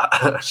nailed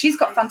that. She's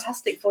got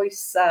fantastic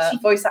voice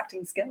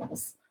acting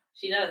skills.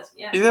 She does,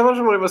 yeah. You can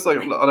imagine what it was like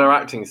on her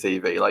acting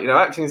CV. Like, you know,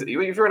 acting. If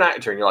you're an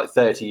actor and you're like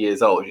 30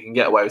 years old, you can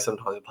get away with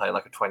sometimes playing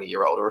like a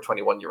 20-year-old or a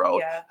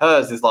 21-year-old. Yeah.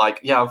 Hers is like,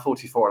 yeah, I'm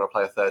 44 and I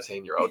play a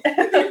 13-year-old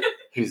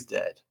who's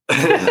dead.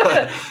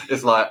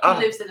 It's like, He oh,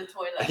 lives in a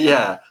toilet.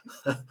 yeah,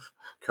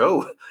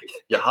 cool.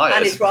 You're hired.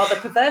 And is rather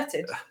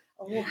perverted.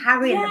 Oh,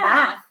 Harry in the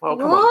bath. Well,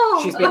 come Whoa.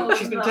 on. She's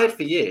been Oh, dead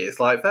for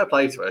years. Like, fair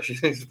play to her.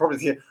 She's probably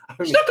the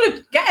only. She's not going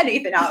to get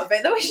anything out of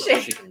it, though, is Well,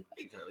 she?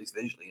 she can at least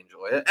visually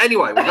enjoy it.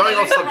 Anyway, we're going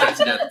off subject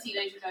again. Another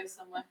teenager goes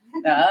somewhere.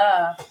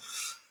 Ah,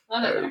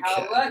 I don't know how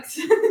Okay. it works.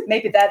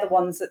 maybe they're the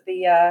ones at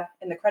the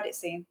in the credit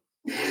scene.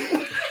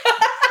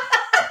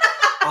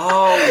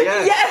 Oh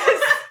yes.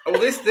 Yes. Well,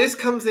 this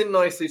comes in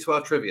nicely to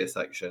our trivia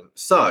section.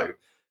 So,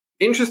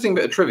 interesting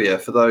bit of trivia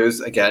for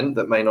those again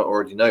that may not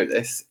already know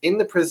this. In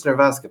The Prisoner of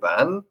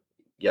Azkaban,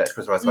 Yeah, it's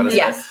Chris Rice Wednesday.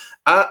 Yes.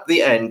 At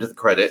the end of the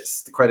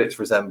credits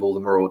resemble the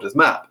Marauders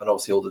map, and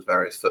obviously all the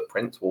various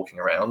footprints walking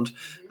around.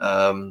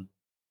 And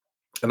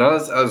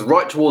as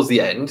right towards the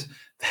end,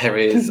 there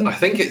is, I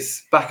think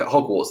it's back at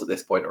Hogwarts at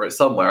this point, or it's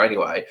somewhere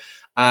anyway,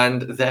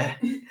 and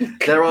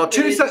there are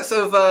two sets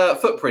of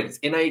footprints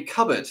in a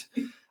cupboard.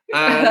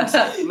 And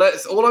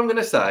all I'm going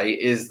to say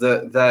is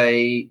that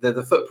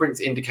the footprints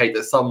indicate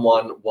that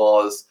someone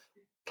was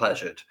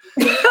pleasured.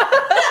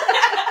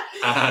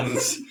 And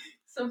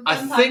I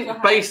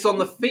think based on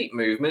the feet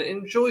movement,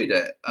 enjoyed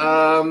it.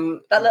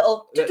 That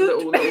little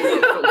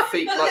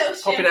feet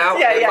like popping out,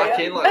 back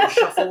in, like a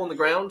shuffle on the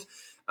ground.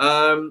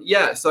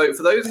 So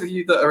for those of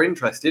you that are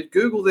interested,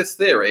 Google this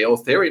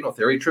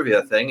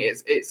trivia thing.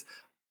 It's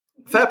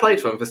fair play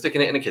to them for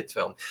sticking it in a kids'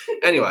 film.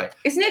 Anyway,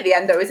 it's near the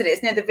end though, isn't it?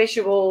 It's near the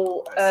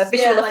visual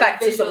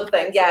effects or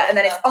something. Yeah, and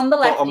then it's on the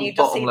left, and you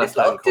just see this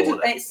little.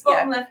 It's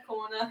bottom left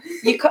corner.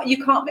 You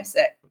can't miss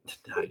it.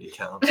 No, you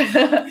can't.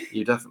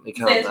 You definitely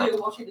can't. As we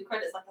were watching the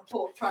credits like a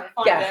hawk trying to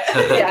find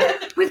it.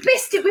 Yeah. We've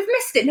missed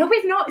it. No,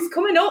 we've not. It's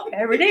coming up.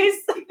 There it is.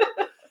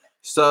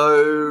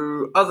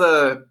 So,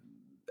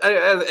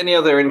 any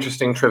other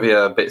interesting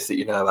trivia bits that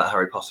you know about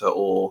Harry Potter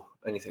or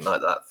anything like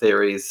that?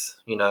 Theories,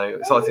 So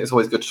I think it's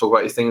always good to talk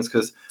about these things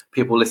because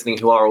people listening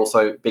who are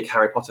also big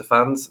Harry Potter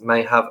fans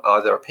may have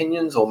either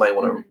opinions or may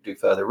want to do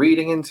further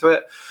reading into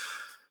it.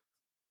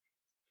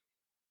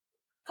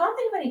 Can't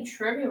think of any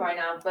trivia right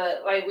now,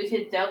 but we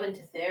could delve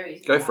into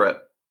theories. Go for it.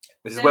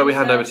 This is where we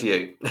hand over to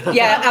you.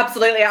 Yeah,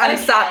 absolutely. I'm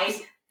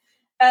sat.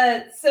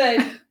 So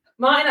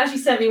Martin actually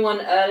sent me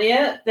one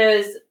earlier.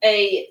 There's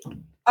a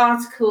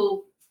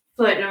article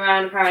floating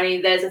around.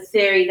 Apparently, there's a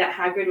theory that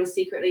Hagrid was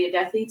secretly a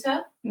Death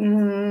Eater.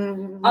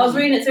 Mm. I was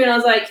reading it through, and I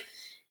was like,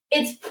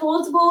 it's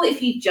plausible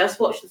if you just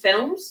watch the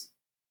films,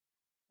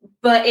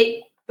 but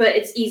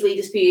it's easily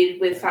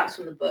disputed with facts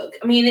from the book.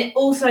 I mean, it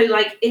also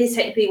it is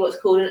technically what's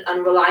called an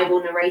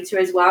unreliable narrator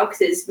as well,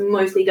 because it's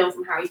mostly done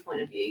from Harry's point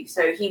of view,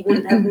 so he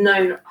wouldn't have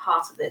known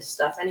half of this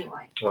stuff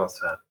anyway. Well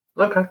said.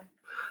 Okay.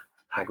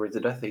 Hagrid's a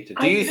Death Eater.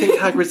 Do you think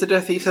Hagrid's a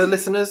Death Eater,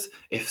 listeners?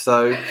 If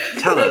so,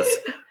 tell us.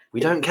 We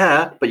don't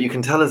care, but you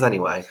can tell us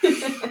anyway.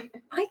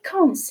 I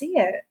can't see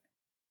it.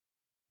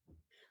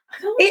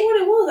 I don't know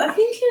what it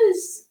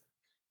was.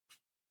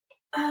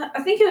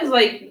 I think it was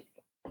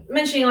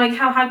mentioning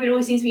how Hagrid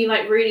always seems to be in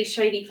really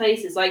shady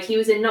places. He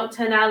was in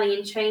Nocturne Alley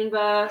in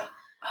Chamber.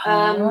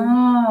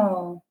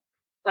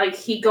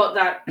 He got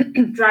that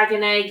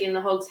dragon egg in the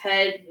Hog's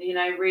Head,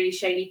 really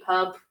shady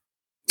pub,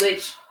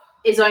 which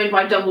is owned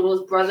by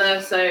Dumbledore's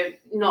brother, so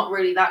not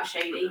really that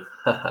shady.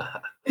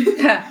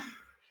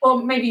 Or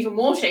maybe even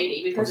more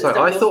shady because it's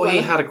I thought brother.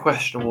 He had a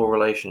questionable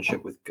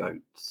relationship with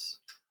goats.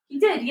 He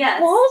did,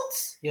 yes.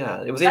 What?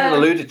 Yeah, it was even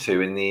alluded to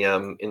in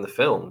the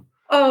film.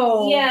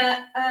 Oh.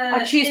 Yeah.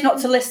 I choose not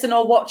to listen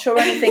or watch or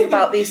anything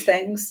about these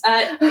things.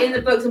 In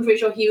the books, I'm pretty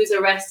sure he was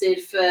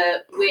arrested for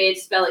weird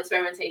spell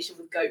experimentation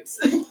with goats.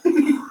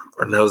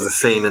 And there was a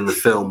scene in the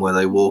film where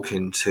they walk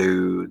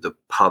into the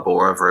pub or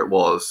wherever it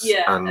was,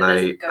 and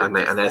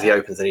as he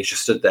opens and he's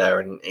just stood there,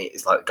 and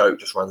it's like goat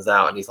just runs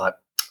out, and he's like,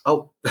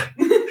 "Oh,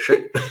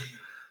 shit!"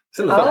 It's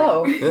in the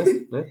film.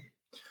 Yeah.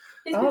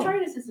 He's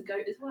portrayed as a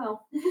goat as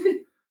well.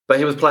 But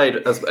he was played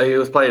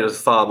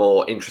as far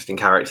more interesting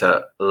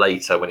character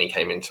later when he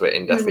came into it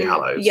in Deathly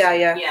Hallows. Yeah.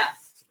 Yeah.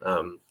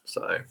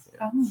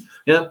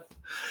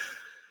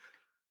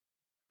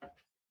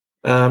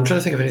 I'm trying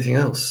to think of anything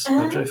else. I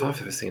don't know if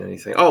I've ever seen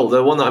anything. Oh,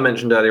 the one that I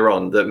mentioned earlier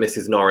on, that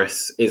Mrs.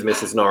 Norris is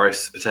Mrs.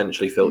 Norris,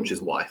 potentially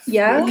Filch's wife.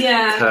 Yeah.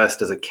 Yeah.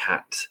 Cursed as a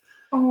cat.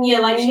 Oh.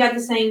 Yeah, she had the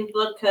same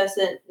blood curse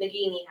that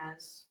Nagini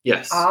has.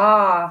 Yes.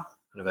 Ah.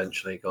 And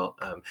eventually got.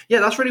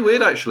 That's really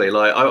weird, actually.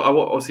 I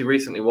obviously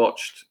recently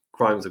watched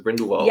Crimes of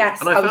Grindelwald.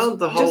 Yes. And I found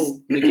the whole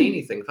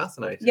Nagini thing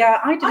fascinating. Yeah,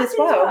 I did as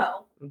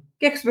well.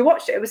 Yeah, because we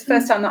watched it. It was the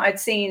first time that I'd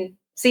seen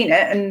it,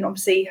 and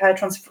obviously her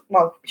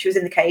she was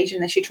in the cage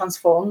and then she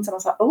transformed, and I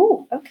was like,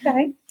 oh,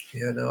 okay.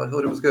 Yeah, no, I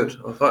thought it was good.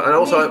 And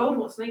also,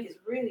 Voldemort Snake is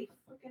really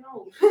fucking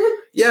old.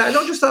 Yeah,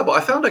 not just that, but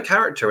I found a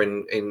character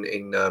in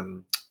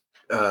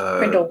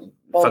Grindelwald.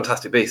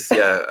 Fantastic Beasts,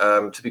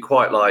 to be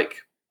quite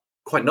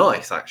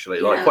nice,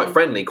 actually, quite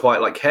friendly,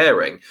 quite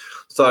caring.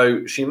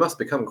 So she must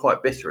become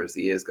quite bitter as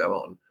the years go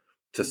on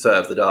to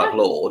serve the Dark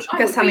Lord. I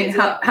guess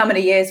how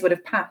many years would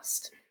have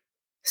passed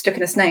stuck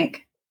in a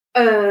snake?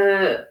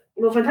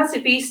 Well,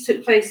 Fantastic Beasts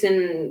took place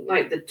in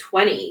the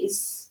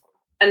 20s,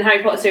 and the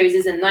Harry Potter series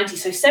is in the 90s,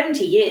 so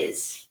 70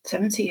 years.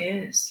 70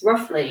 years.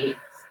 Roughly,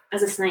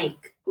 as a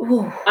snake.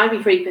 Ooh. I'd be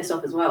pretty pissed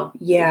off as well.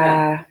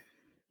 Yeah.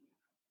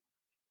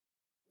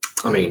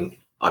 I mean,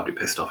 I'd be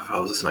pissed off if I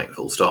was a snake,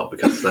 full stop,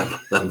 because then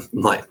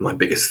my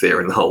biggest fear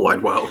in the whole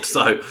wide world.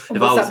 So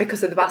was that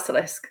because of the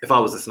basilisk? If I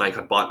was a snake,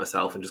 I'd bite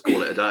myself and just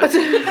call it a day.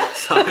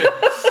 So,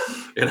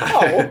 Did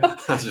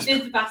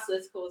the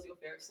basilisk cause your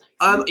fear of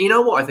snakes? You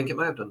know what? I think it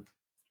may have done.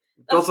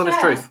 God's honest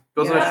truth.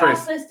 God's honest truth.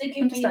 Basilisk did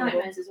give me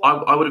nightmares as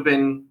well. I would have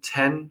been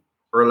 10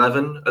 or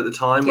 11 at the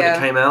time when it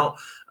came out,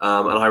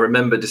 and I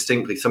remember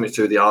distinctly something to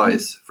do with the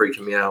eyes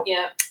freaking me out.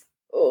 Yeah.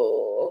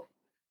 Oh.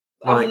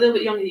 I was a little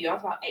bit younger than you. I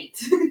was about 8.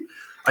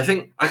 I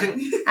think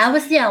I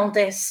was the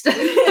oldest.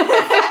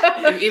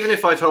 even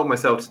if I told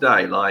myself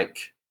today, like,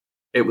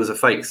 it was a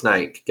fake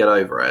snake, get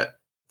over it,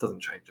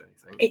 doesn't change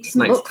anything. It didn't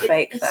Snakes- look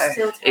fake It's though.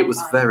 still It was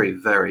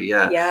terrifying. very,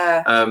 yeah.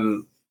 Yeah.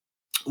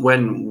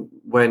 When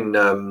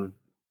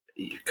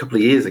a couple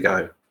of years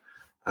ago,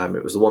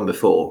 it was the one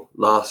before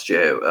last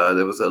year.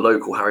 There was a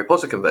local Harry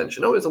Potter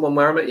convention. Oh, it was the one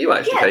where I met you,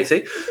 actually, Yes,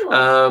 Katie. it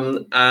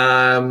was.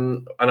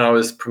 And I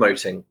was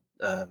promoting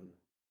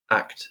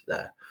ACT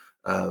there.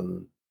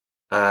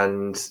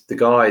 And the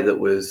guy that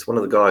was one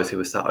of the guys who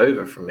was sat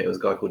over from me was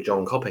a guy called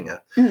John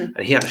Coppinger, and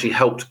he actually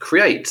helped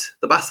create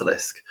the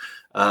basilisk.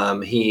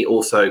 He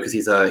also, because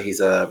he's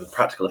a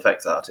practical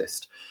effects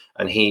artist,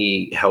 and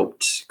he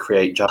helped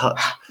create Jabba the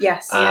Hutt.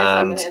 Yes.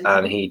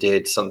 And he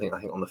did something, I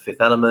think, on The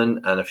Fifth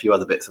Element and a few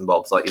other bits and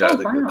bobs, like, you know, Oh,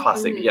 the wow.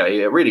 classic. Yeah,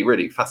 really,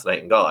 really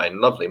fascinating guy and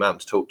lovely man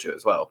to talk to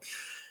as well.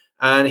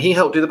 And he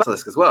helped do the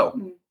basilisk as well.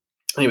 And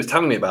he was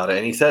telling me about it,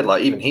 and he said,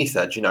 like, even he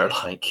said, you know,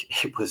 like,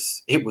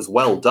 it was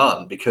well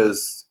done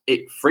because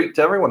it freaked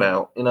everyone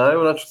out, you know.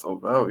 And I just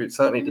thought, oh, it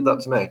certainly did that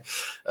to me.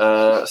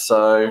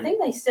 So I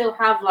think they still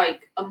have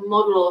like a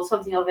model or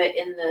something of it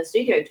in the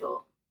studio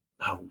tour.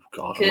 oh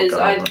god, I'm not Because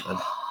going on that then.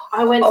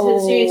 I went to the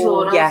studio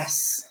tour and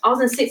yes. I was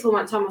in sixth form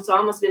at the time, so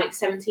I must have been like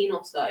 17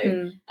 or so.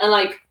 Mm. And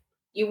like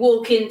you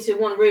walk into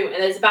one room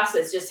and there's a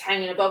basilisk just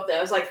hanging above there.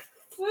 I was like,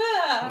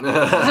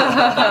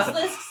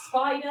 basilisk,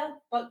 spider,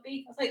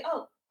 bugbeak. I was like,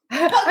 oh,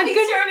 bugbeak's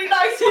a really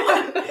nice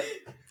one.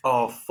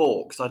 Oh,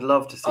 Forks! I'd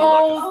love to see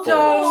Oh, like a Forks.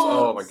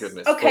 no. Oh my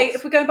goodness. Okay, Forks.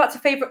 if we're going back to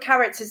favourite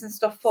characters and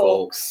stuff,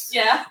 Forks.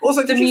 Yeah.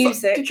 Also, The did you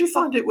music. did you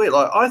find it weird?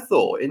 Like, I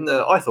thought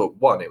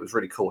one, it was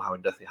really cool how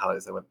in Deathly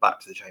Hallows they went back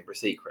to the Chamber of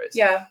Secrets.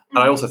 Yeah. And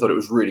I also thought it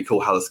was really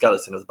cool how the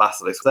skeleton of the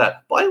basilisk was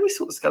there. But I always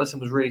thought the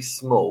skeleton was really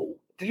small.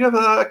 Did you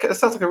ever? It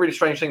sounds like a really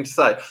strange thing to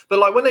say, but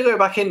like when they go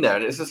back in there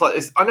and it's just like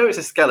I know it's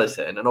a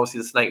skeleton, and obviously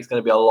the snake's going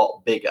to be a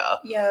lot bigger.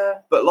 Yeah.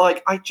 But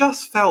like I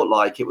just felt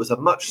like it was a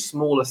much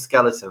smaller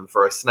skeleton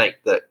for a snake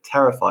that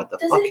terrified the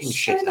Does fucking it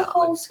show shit the out of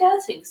whole me.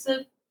 skeleton? So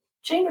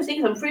Chamber of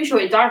Secrets, I'm pretty sure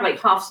it died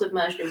like half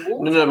submerged in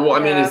water. No, but what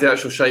I mean Yeah. is the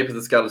actual shape of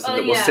the skeleton Oh,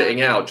 that was yeah.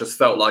 sitting out just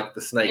felt like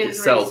the snake It was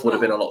itself really would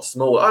have been a lot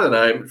smaller. I don't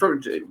know, I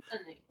don't know.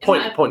 It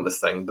might have- pointless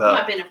thing, It might have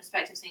but been a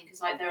perspective thing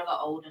because like they're a lot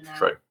older now.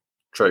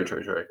 True.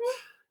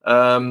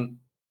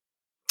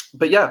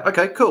 But yeah,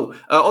 okay, cool.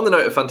 On the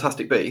note of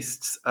Fantastic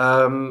Beasts,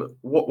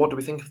 what do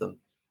we think of them?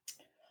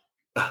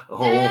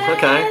 Oh,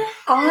 okay.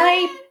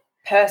 I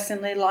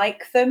personally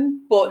like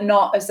them, but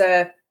not as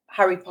a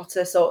Harry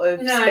Potter sort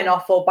of No.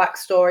 spin-off or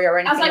backstory or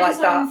As anything like like its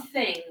that. own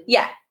thing.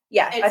 Yeah.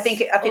 I think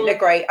they're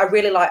great.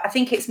 I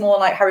think it's more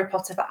like Harry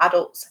Potter for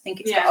adults. I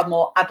think it's got a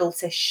more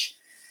adultish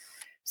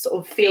sort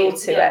of feel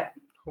to Yeah.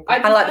 it.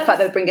 I like the fact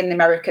that they're bringing the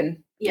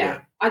American.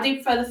 Yeah. I do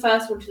prefer the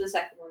first one to the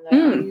second one though.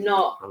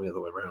 Mm. I'm The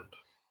other way around.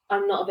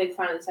 not a big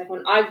fan of the second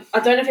one. I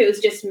don't know if it was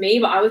just me,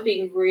 but I was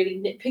being really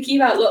nitpicky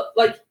about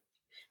like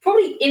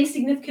probably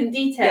insignificant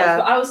details, Yeah.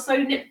 but I was so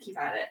nitpicky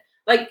about it.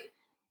 Like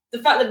the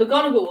fact that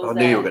McGonagall was I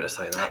there. knew you were going to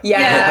say that.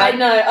 Yeah, I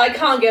know. I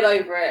can't get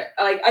over it.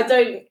 Like I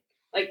don't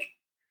like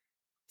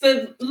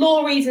for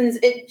law reasons.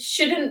 It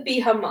shouldn't be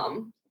her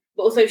mum,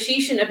 but also she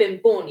shouldn't have been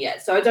born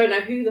yet. So I don't know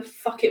who the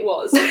fuck it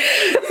was.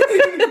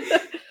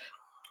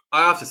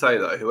 I have to say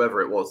though,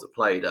 whoever it was that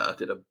played her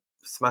did a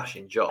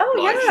smashing job. Oh,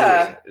 like,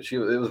 yeah.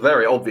 it was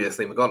very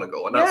obviously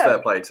McGonagall, and that's Yeah. fair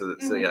play to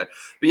you know.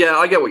 But yeah,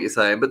 I get what you're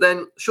saying. But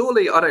then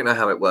surely I don't know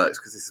how it works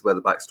because this is where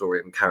the backstory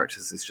and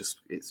characters is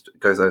just it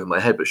goes over my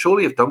head. But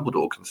surely if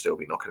Dumbledore can still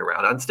be knocking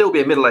around and still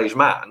be a middle-aged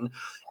man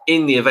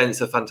in the events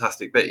of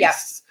Fantastic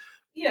Beasts.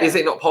 Yeah. Is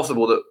it not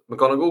possible that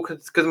McGonagall could,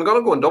 because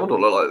McGonagall and Dumbledore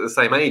look like the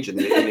same age in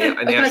the I was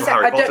actual gonna say,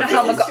 Harry I don't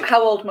Potter know films?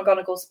 how old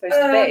McGonagall's supposed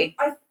to be.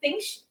 I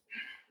think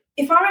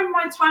if I remember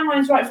my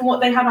timelines right from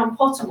what they had on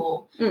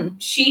Pottermore,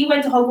 she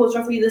went to Hogwarts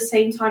roughly the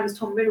same time as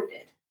Tom Riddle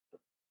did.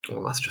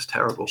 Well, that's just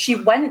terrible. She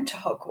went to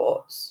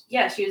Hogwarts.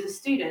 Yeah, she was a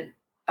student.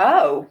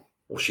 Oh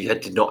Well, she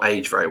did not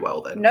age very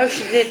well then. no,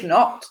 she did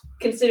not.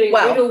 Considering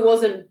Well- Riddle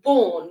wasn't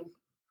born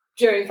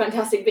during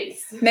Fantastic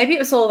Beasts. Maybe it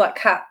was all that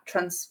cat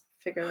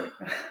transfiguring.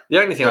 The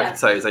only thing I Yeah. can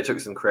say is they took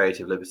some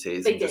creative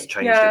liberties They and just did.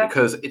 changed Yeah. it.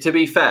 Because to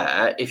be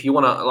fair, if you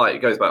want to, like, it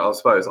goes back, I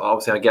suppose,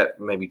 obviously I get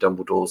maybe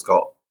Dumbledore's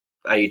got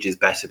ages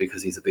better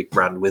because he's a big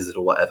grand wizard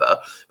or whatever.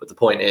 But the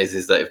point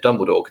is that if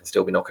Dumbledore can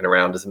still be knocking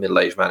around as a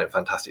middle-aged man in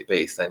Fantastic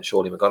Beasts, then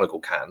surely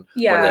McGonagall can.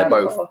 Yeah, when they're of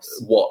both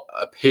course. what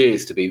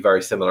appears to be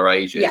very similar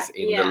ages Yeah.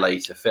 in Yeah. the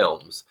later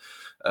films.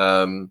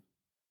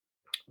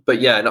 But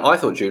yeah, and I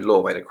thought Jude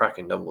Law made a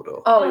cracking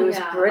Dumbledore. Oh, he was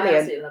yeah, I brilliant.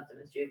 absolutely loved him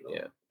as Jude Law.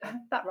 Yeah.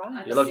 That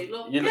right. You love Jude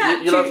Law. you,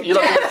 Yeah, you love Jude- you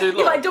love yeah. Jude You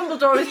Law. like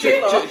Dumbledore as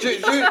Jude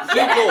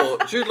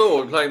Law. Jude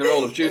Law playing the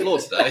role of Jude Law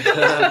today.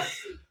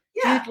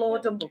 Yeah. Jude Law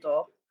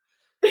Dumbledore.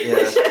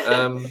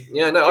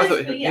 Yeah, no, I thought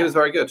Basically, he yeah. was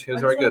very good. He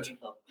was I very just good.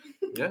 love Jude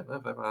Law. Yeah,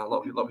 no, a lot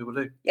of people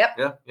do. Yep.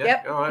 Yeah.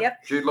 Yep, All right.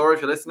 yep. Jude Law, if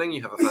you're listening,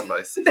 you have a fan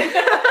base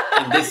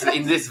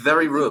in this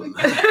very room.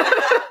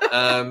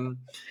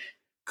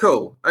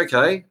 Cool.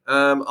 Okay.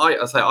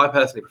 I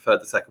personally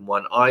preferred the second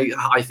one.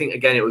 I think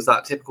again it was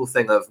that typical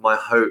thing of my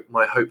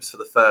hopes for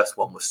the first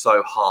one were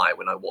so high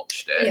when I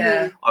watched it.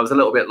 Yeah. I was a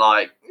little bit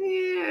like,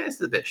 this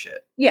is a bit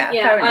shit. Yeah,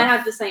 Yeah, fair I enough.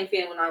 had the same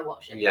feeling when I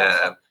watched it.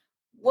 Yeah.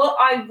 What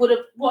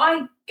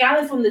I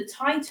gathered from the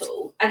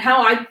title and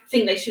how I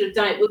think they should have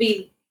done it would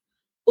be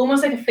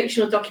almost like a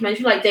fictional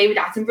documentary, like David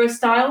Attenborough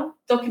style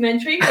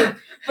documentary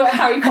for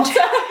Harry Potter.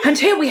 And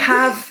here we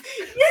have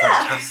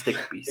Fantastic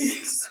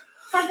beasts.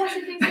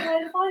 Fantastic things to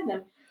where to find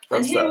them. That's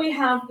And here fair. we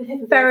have the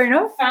hippogriff Fair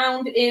enough.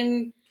 found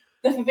in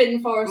the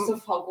Forbidden Forest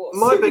of Hogwarts.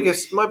 My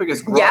biggest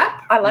gripe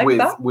Yeah, I like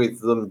that. with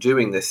them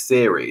doing this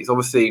series,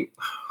 obviously,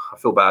 I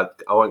feel bad.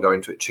 I won't go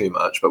into it too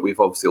much, but we've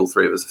obviously all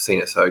three of us have seen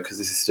it, so because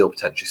this is still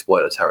potentially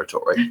spoiler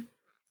territory,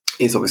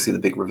 is obviously the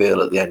big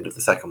reveal at the end of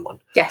the second one.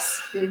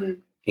 yes. Mhm.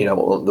 You know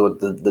what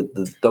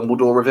the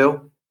Dumbledore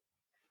reveal?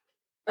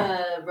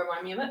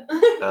 Remind me of it.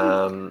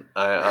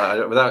 I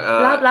don't without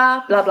Blah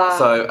blah blah blah.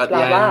 so at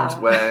blah, the blah.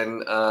 end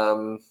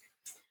when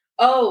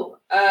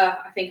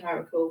I think I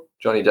recall.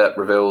 Johnny Depp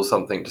reveals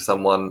something to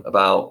someone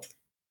about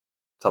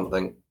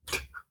something.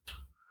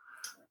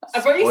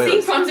 I've only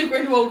seen Spoilers. Crimes of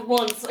Grindelwald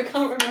once. I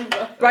can't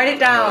remember. Write it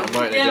down.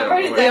 Write it Yeah, down.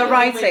 write it We are down.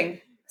 writing.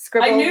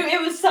 Scribble. I knew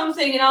it was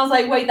something, and I was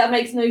like, "Wait, that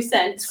makes no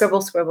sense."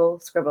 Scribble, scribble,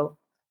 scribble,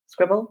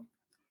 scribble.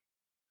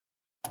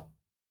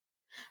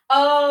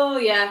 Oh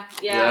yeah,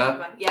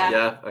 Yeah.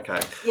 yeah. Okay.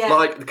 Yeah.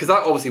 Like, because that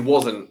obviously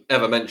wasn't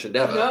ever mentioned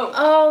ever. No,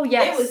 Oh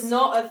yes. it was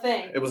not a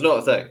thing. It was not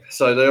a thing.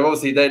 So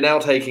they're now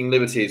taking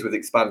liberties with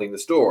expanding the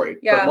story.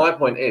 Yeah. But my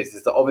point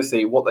is that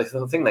obviously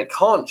the thing they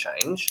can't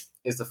change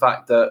is the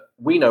fact that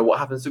we know what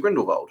happens to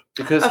Grindelwald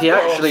because Of he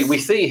course. actually we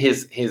see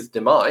his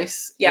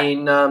demise Yeah.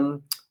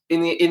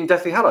 in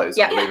Deathly Hallows,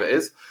 Yeah. I believe it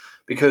is.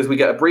 Because we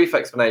get a brief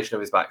explanation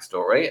of his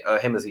backstory,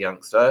 him as a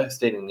youngster,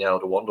 stealing the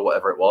Elder Wand or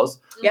whatever it was.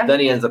 Yeah. Then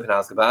he ends up in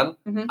Azkaban,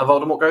 Mhm. and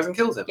Voldemort goes and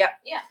kills him. Yeah.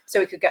 So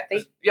we could get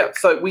the. Yeah,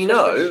 so we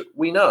know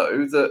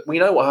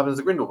what happens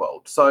to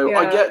Grindelwald. So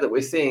I Yeah. get that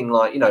we're seeing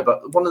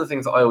but one of the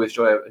things that I always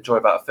enjoy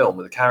about a film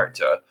with a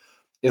character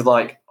is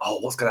like, oh,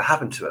 what's going to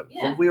happen to him?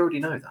 Yeah. Well, we already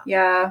know that.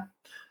 Yeah.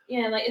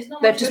 Yeah, like it's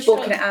not. They're much of just a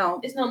walking shock. it out.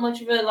 It's not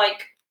much of a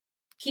like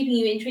keeping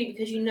you intrigued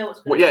because you know what's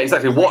going Well, yeah,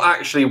 exactly.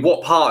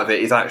 What part of it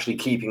is actually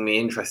keeping me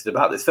interested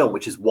about this film,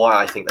 which is why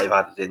I think they've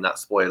added in that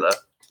spoiler thing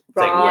with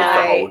the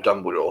whole Right.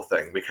 Dumbledore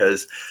thing,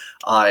 because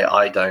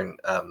I don't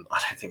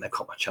think they've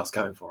got much else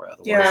going for it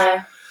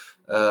otherwise.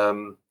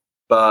 Yeah.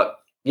 But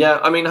yeah,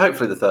 I mean,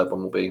 hopefully the third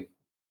one will be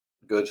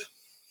good.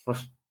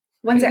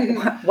 When's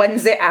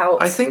it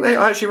out? I think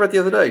I actually read the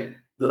other day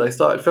that they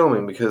started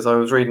filming because I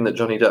was reading that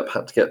Johnny Depp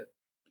had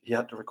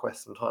to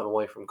request some time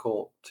away from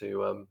court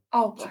to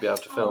be able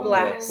to film,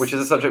 bless. which is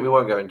a subject we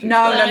won't go into.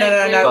 No,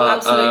 today. no, But,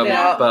 absolutely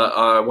not.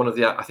 But one of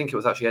I think it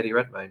was actually Eddie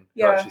Redmayne who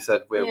Yeah. actually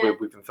said Yeah.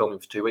 we've been filming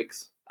for 2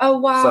 weeks, Oh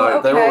wow. so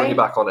okay. they're already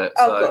back on it.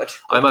 Oh So good.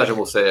 I imagine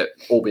we'll see it,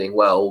 all being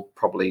well,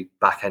 probably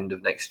back end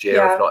of next year,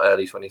 Yeah. if not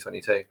early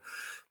 2022.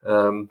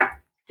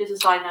 Just a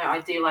side note, I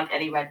do like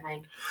Eddie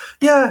Redmayne.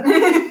 Yeah,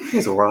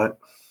 he's all right.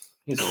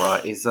 He's all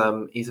right. He's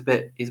a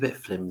bit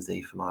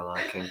flimsy for my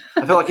liking.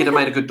 I feel like he'd have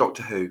made a good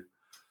Doctor Who.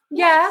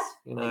 Yeah.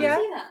 You know, Yeah.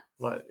 See that?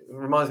 like it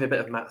reminds me a bit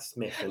of Matt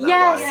Smith in that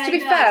Yes. way. Yeah, To be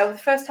he fair, does.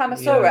 the first time I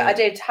saw it, Yeah. I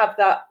did have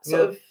that sort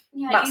Yeah. of.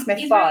 Yeah, Matt he's, Smith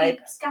he's very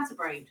vibe.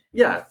 scatterbrained.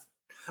 Yeah,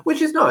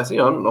 which is nice. You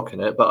know, I'm not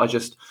knocking it, but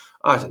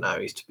I don't know.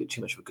 He's a bit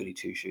too much of a goody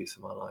two shoes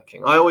for my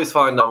liking. I always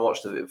find I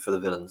watch for the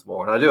villains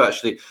more, and I do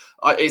actually.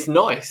 It's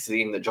nice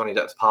seeing that Johnny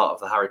Depp's part of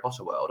the Harry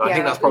Potter world. I Yeah.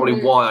 think that's probably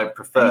Mhm. why I And he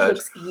preferred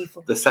looks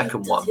evil. the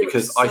second one, He looks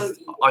because so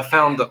evil. I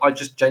found that I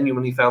just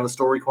genuinely found the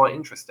story quite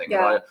interesting.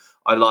 Yeah. And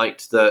I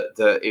liked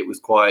that it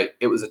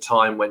was a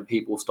time when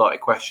people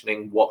started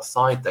questioning what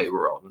side they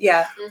were on.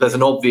 Yeah. There's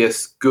an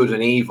obvious good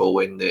and evil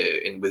with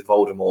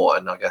Voldemort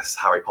and I guess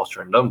Harry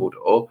Potter and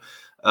Dumbledore.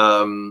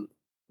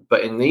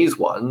 But in these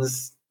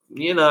ones,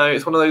 you know,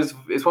 it's one of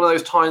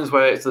those times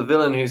where it's the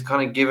villain who's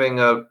kind of giving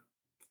a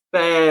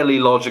fairly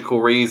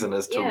logical reason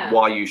as to Yeah.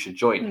 why you should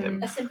join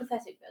him. A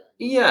sympathetic villain.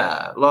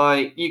 Yeah,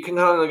 like you can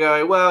kind of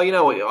go, well, you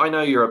know what, I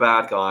know you're a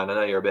bad guy and I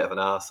know you're a bit of an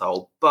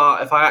arsehole,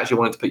 but if I actually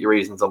wanted to put your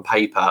reasons on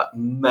paper,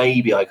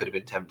 maybe I could have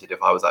been tempted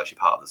if I was actually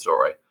part of the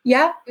story.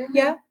 Yeah. Mhm.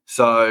 Yeah.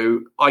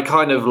 So I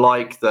kind of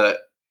like that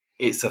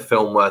it's a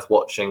film worth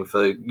watching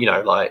for, you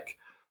know, like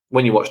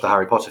when you watch the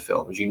Harry Potter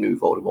films, you knew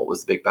Voldemort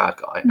was the big bad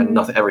guy, Mhm.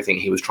 and everything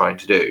he was trying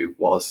to do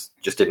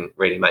just didn't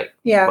really make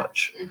Yeah.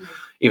 much, Mhm.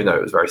 even though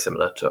it was very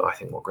similar to, I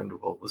think, what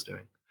Grindelwald was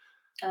doing.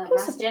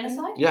 Mass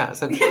genocide. Yeah,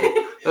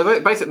 essentially.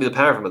 Basically, the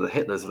pair of them are the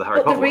Hitlers of the Harry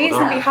But Potter the world, reason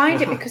aren't they?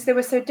 behind it, because they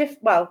were so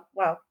different. Well,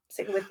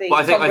 particularly with the Well,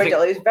 I think- Tom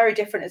Riddle, he was very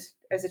different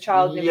as a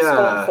child. And he was Yeah.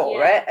 scorned for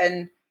Yeah. it,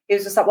 and he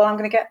was just like, "Well, I'm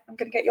gonna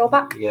get your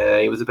back." Yeah,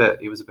 he was a bit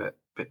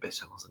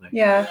bitter, wasn't he?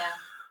 Yeah.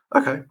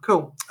 Okay,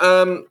 cool.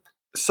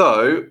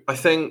 So I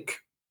think,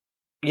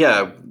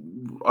 yeah,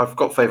 I've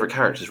got favourite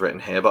characters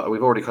written here, but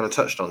we've already kind of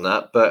touched on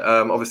that. But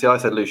obviously, I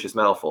said Lucius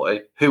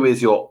Malfoy. Who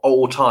is your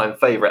all-time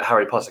favourite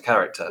Harry Potter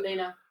character?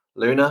 Luna.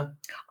 Luna?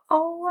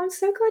 Oh, I'm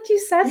so glad you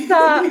said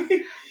that.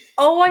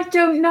 Oh, I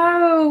don't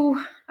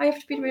know. I have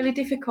to be really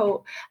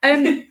difficult.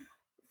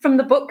 from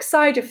the book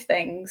side of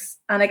things,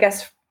 and I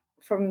guess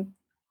from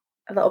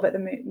a little bit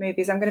of the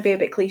movies, I'm going to be a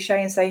bit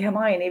cliche and say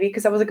Hermione,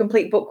 because I was a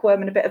complete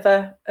bookworm and a bit of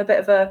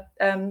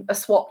a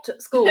swot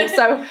at school.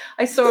 So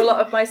I saw a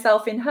lot of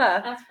myself in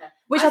her. That's fair.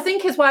 Which I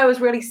think is why I was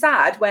really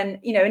sad when,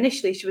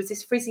 initially she was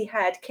this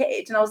frizzy-haired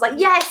kid, and I was like,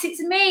 yes, it's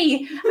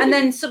me. And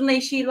then suddenly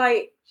she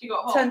got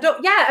hot. turned up.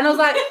 Yeah, and I was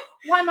like,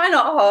 why am I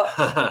not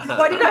hot?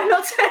 Why did I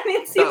not turn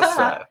into That's her?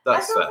 fair.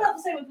 That's I fair. felt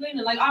the same with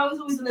Luna. Like, I was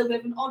always a little bit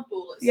of an oddball at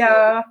school.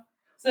 Yeah.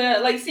 So,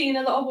 like, seeing a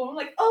little boy, I'm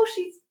like, oh,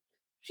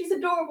 she's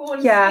adorable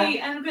and Yeah.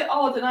 sweet and a bit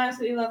odd, and I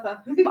absolutely love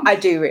her. But I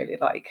do really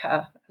like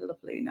her. I love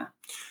Luna.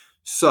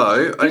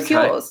 So, Who's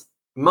okay. yours?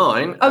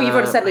 Mine. Oh, you've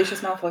already said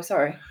Lucius Malfoy,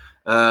 sorry.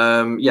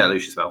 Yeah,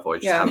 Lucius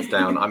Malfoy, just hands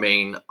down. I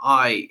mean,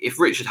 if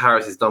Richard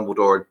Harris's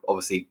Dumbledore had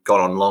obviously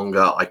gone on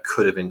longer, I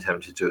could have been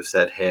tempted to have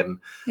said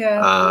him.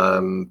 Yeah.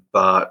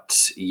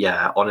 But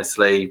yeah,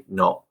 honestly,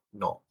 not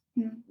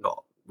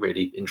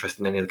really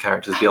interested in any of the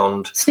characters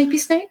beyond.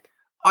 Snape?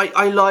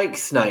 I like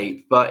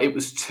Snape, but it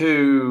was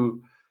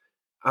too.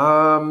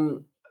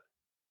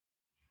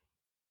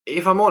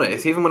 If I'm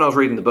honest, even when I was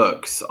reading the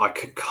books, I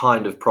could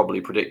kind of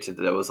probably predicted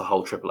that there was a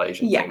whole triple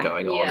agent thing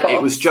going on. Yeah.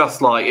 It was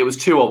just like, it was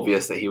too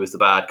obvious that he was the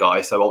bad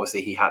guy, so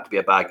obviously he had to be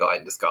a bad guy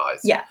in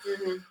disguise. Yeah.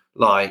 Mm-hmm.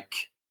 Like,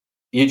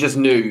 you just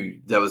knew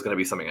there was going to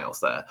be something else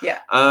there. Yeah.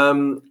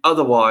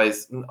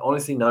 Otherwise,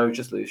 honestly, no,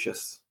 just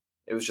Lucius.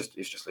 It's just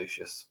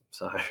Lucius.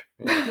 So,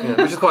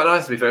 which is quite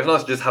nice, to be fair. It's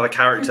nice to just have a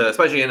character,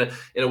 especially in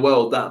a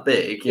world that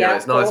big. You know,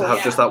 it's nice to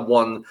have just that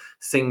one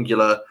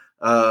singular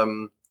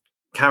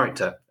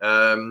character.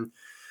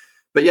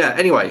 But yeah,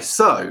 anyway,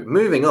 so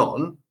moving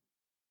on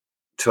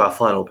to our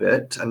final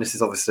bit, and this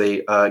is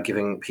obviously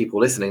giving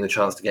people listening the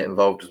chance to get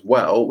involved as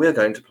well. We're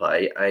going to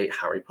play a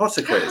Harry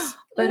Potter quiz.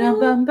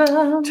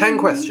 10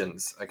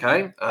 questions,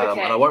 okay? And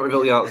I won't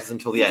reveal the answers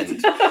until the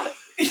end.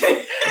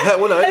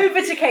 Well, no.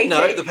 Over to Katie.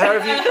 No, the pair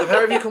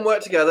of you can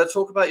work together,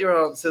 talk about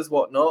your answers,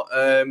 whatnot.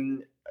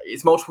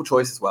 It's multiple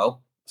choice as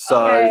well.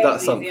 So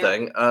that's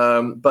something.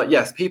 But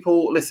yes,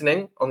 people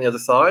listening on the other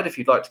side, if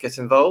you'd like to get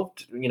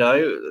involved,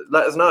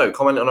 let us know.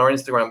 Comment on our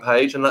Instagram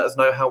page and let us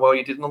know how well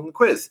you did on the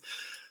quiz.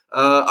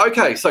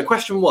 Okay, so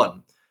question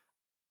 1.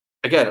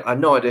 Again, I have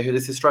no idea who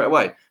this is straight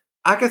away.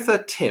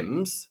 Agatha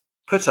Timms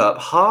put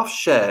up half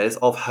shares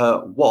of her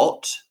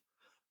what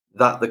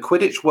that the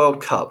Quidditch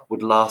World Cup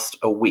would last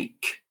a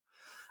week.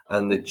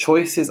 And the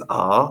choices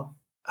are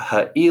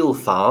her eel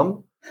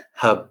farm,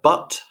 her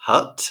butt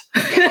hut,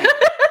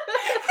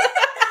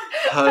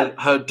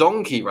 her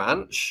donkey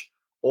ranch,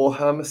 or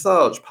her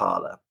massage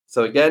parlour.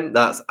 So again,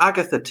 that's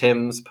Agatha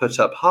Timms put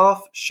up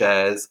half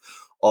shares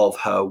of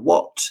her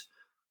what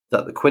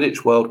that the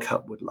Quidditch World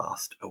Cup would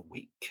last a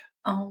week.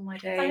 Oh my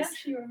days. I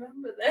actually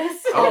remember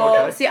this.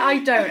 Oh, okay. See, I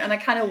don't, and I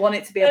kind of want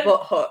it to be a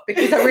butt hut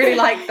because I really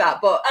like that.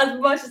 But as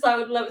much as I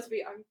would love it to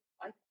be,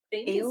 I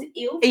think it's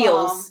eel farm.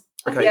 Eels.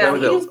 Okay, Yeah. go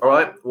with eels. All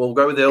right, we'll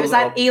go with eels. It was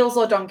like eels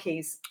or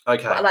donkeys.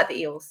 Okay. But I like the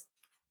eels.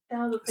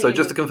 So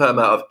just to confirm,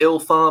 out of eel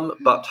farm,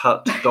 butt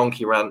hut,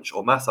 donkey ranch,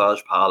 or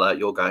massage parlour,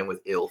 you're going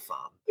with eel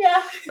farm.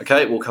 Yeah.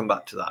 Okay, we'll come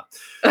back to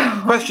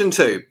that. Question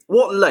 2.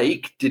 What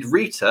lake did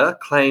Rita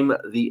claim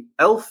the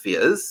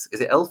Elphias?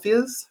 Is it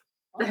Elphias?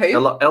 The who?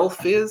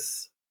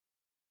 Elphias?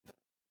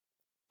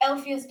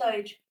 Elphias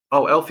Doge.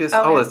 Oh, Elphias.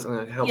 Oh,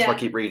 That helps if I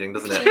keep reading,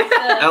 doesn't it?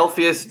 It's,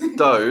 Elphias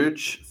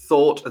Doge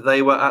thought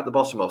they were at the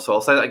bottom of. So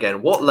I'll say that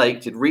again. What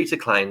lake did Rita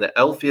claim that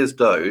Elphias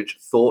Doge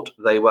thought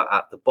they were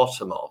at the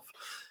bottom of?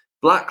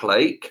 Black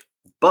Lake,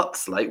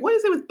 Butts Lake. What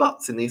is it with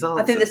butts in these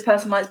answers? I think this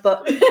person likes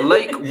butt.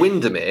 Lake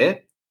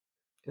Windermere.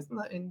 Isn't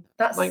that in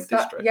Lake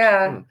District?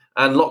 Yeah.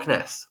 And Loch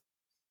Ness.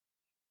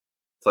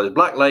 So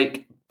Black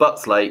Lake,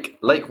 Butts Lake,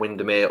 Lake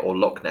Windermere, or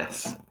Loch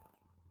Ness?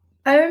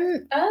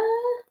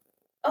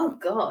 Oh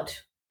God.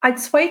 I'd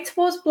sway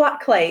towards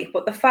Black Lake,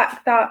 but the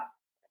fact that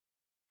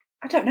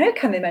I don't know,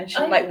 can they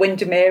mention like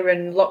Windermere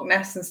and Loch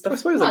Ness and stuff? I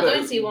suppose I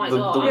don't see why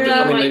not.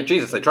 I mean, like-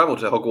 Jesus, they travelled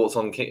to Hogwarts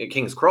on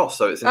King's Cross,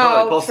 so it's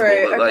entirely possible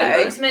true, that okay.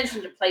 I just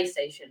mentioned a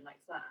PlayStation like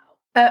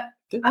that.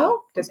 they.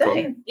 Oh, did That's cool.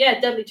 they? Yeah,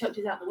 Dudley chucked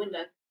his out the window.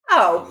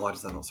 Oh, Oh, why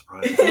does that not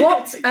surprise me?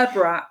 what a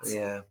brat!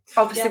 Yeah.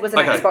 Obviously, Yeah. was an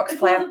Okay. Xbox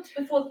player.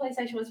 Before the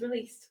PlayStation was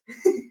released.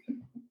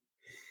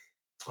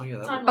 Oh yeah.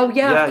 That Timeline. Oh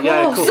yeah,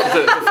 of course. course.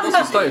 The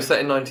Philosopher's Stone set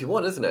in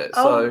 91, isn't it?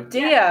 Oh So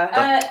dear.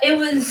 It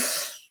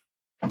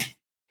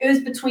was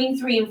between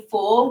 3 and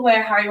 4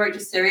 where Harry wrote to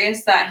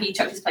Sirius that he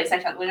chucked his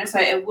PlayStation out the window. So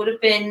it would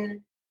have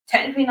been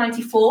technically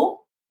 94.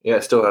 yeah,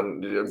 it still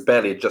hadn't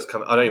barely just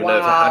come. I don't even know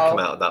if it had Wow. come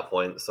out at that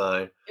point.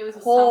 So It was a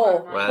Poor,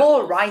 summer, Wow.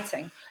 poor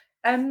writing.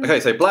 okay,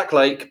 so Black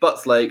Lake,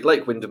 Butts Lake,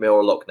 Lake Windermere,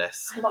 or Loch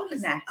Ness. Loch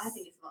Ness. I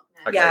think it's Loch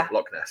Ness. Okay, Yeah.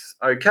 Loch Ness.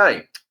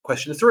 Okay,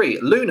 question 3.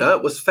 Luna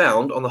was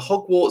found on the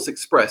Hogwarts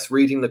Express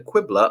reading the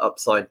Quibbler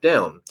upside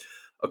down.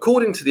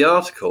 According to the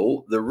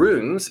article, the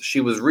runes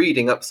she was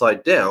reading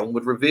upside down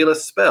would reveal a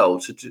spell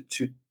to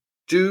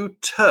do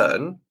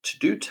turn.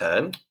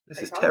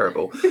 This is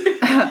terrible.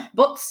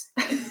 Butts.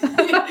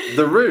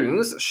 The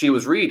runes she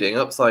was reading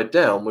upside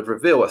down would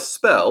reveal a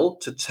spell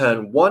to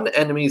turn one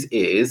enemy's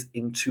ears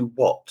into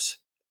what?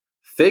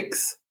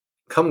 Figs,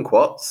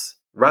 kumquats,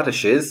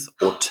 radishes,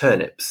 or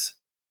turnips?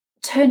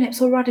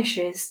 Turnips or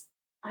radishes?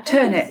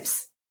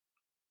 Turnips.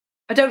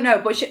 I don't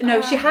know, but she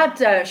had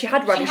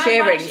radish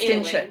earrings,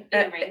 didn't she?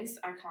 Earrings.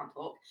 I can't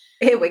talk.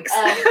 Earwigs.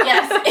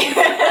 Yes.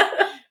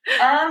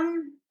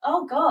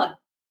 Oh God.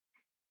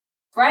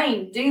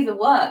 Brain, do the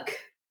work.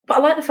 But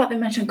I like the fact they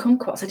mentioned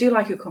kumquats. I do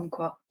like a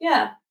kumquat.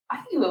 Yeah.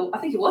 I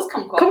think it was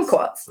kumquats.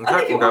 Kumquats.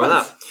 Okay, we'll go with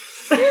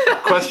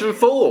that. Question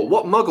 4.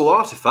 What Muggle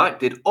artifact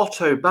did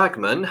Otto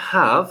Bagman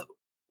have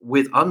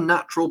with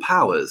unnatural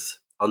powers?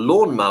 A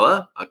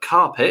lawnmower, a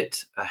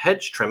carpet, a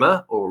hedge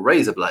trimmer, or a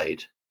razor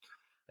blade?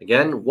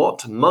 Again, what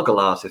Muggle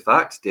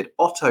artifact did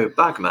Otto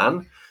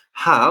Bagman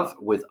have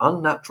with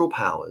unnatural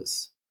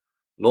powers?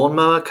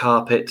 Lawnmower,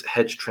 carpet,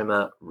 hedge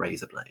trimmer,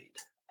 razor blade.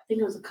 I think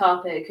it was a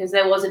carpet because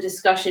there was a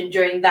discussion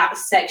during that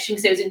section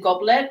because it was in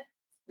Goblet.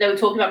 They were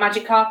talking about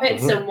magic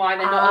carpets and why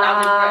they're not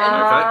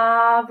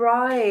allowed in Britain.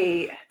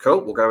 Right.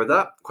 Cool, we'll go with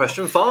that.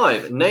 Question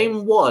 5.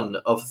 Name one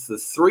of the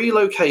 3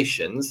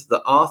 locations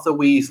that Arthur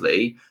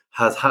Weasley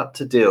has had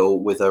to deal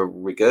with a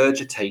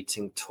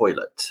regurgitating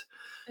toilet.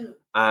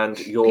 And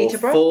your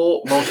Peterborough?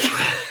 4 multiple...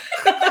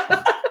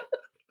 That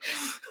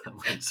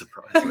wouldn't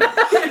surprise me.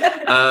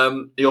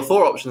 Your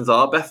 4 options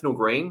are Bethnal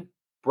Green,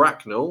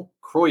 Bracknell,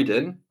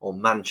 Croydon, or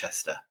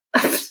Manchester.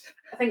 I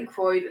think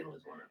Croydon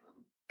was one of them.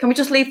 Can we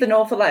just leave the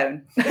north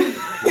alone?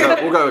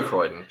 We'll go with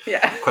Croydon.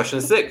 Yeah. Question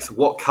 6.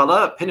 What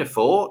colour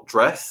pinafore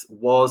dress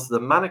was the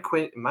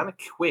mannequin?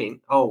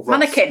 Oh, Ross,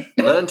 Mannequin.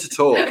 Learn to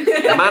talk.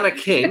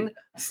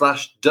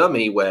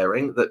 Mannequin/dummy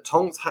wearing that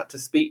Tonks had to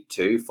speak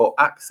to for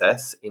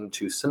access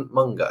into St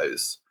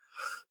Mungo's.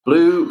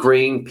 Blue,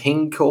 green,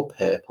 pink, or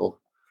purple?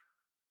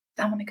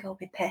 I want to go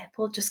with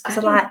purple just because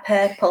I like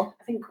purple.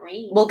 I think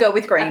green. We'll go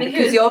with green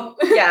because you're.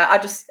 Yeah, I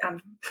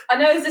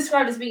know it's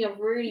described as being a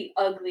really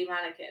ugly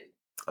mannequin.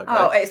 Okay.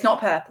 Oh, it's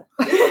not purple.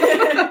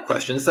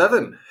 Question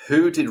 7.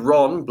 Who did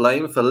Ron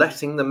blame for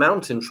letting the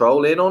mountain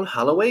troll in on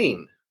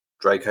Halloween?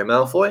 Draco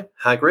Malfoy,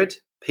 Hagrid,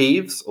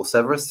 Peeves, or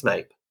Severus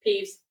Snape?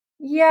 Peeves.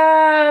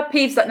 Yeah,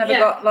 Peeves that never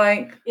got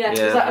like. Yeah,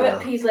 Yeah. I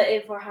bet Peeves let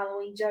in for a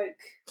Halloween joke.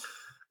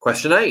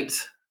 Question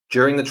 8.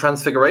 During the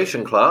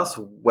Transfiguration class,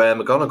 where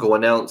McGonagall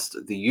announced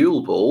the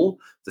Yule Ball,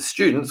 the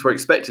students were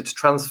expected to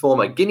transform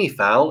a guinea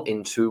fowl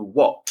into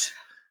what?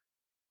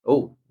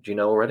 Oh, do you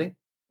know already?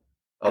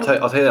 I'll tell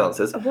you the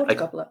answers. A water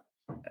goblet.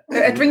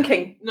 A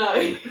drinking. No.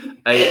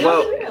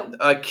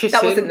 A kitten,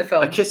 That was in the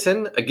film. a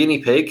kitten, a guinea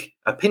pig,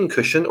 a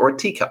pincushion, or a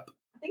teacup.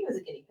 I think it was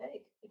a guinea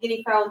pig. A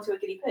guinea fowl into a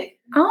guinea pig.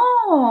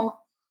 Oh,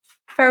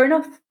 fair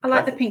enough. I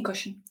like the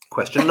pincushion.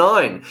 Question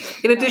 9.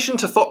 In addition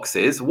to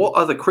foxes, what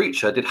other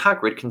creature did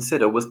Hagrid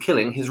consider was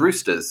killing his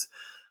roosters?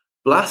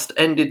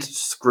 Blast-ended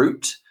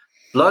scroot,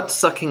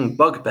 blood-sucking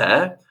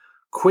bugbear,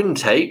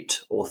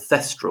 quintate, or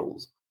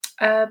thestrals?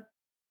 Bugbear,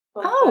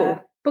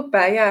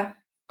 yeah.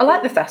 I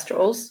like the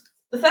thestrals.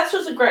 The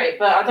thestrals are great,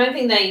 but I don't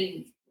think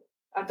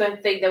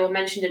they were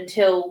mentioned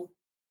until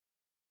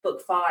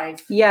book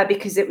 5. Yeah,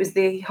 because it was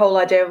the whole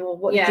idea of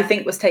what did you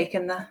think was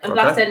taken there? And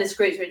blast-ended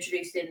scroots were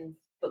introduced in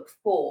book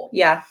 4.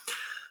 Yeah.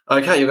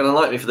 Okay, you're going to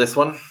like me for this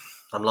one.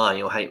 I'm lying,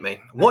 you'll hate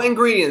me. What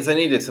ingredients are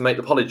needed to make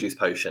the Polyjuice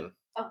potion?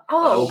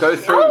 I will go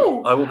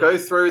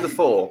through the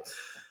 4.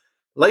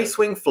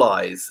 Lacewing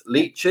flies,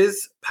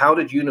 leeches,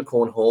 powdered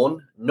unicorn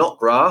horn,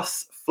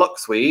 knotgrass,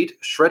 fluxweed,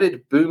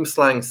 shredded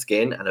boomslang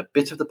skin, and a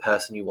bit of the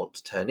person you want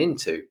to turn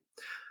into.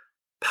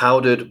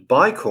 Powdered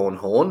bicorn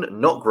horn,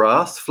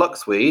 knotgrass,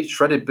 fluxweed,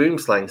 shredded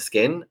boomslang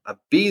skin, a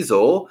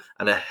bezoar,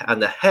 and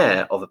the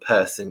hair of a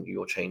person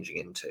you're changing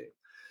into.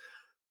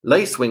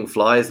 Lacewing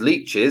flies,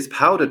 leeches,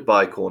 powdered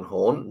bicorn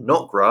horn,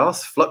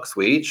 knotgrass,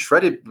 fluxweed,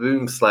 shredded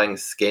boomslang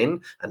skin,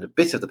 and a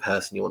bit of the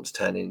person you want to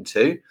turn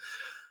into.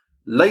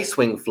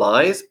 Lacewing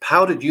flies,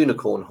 powdered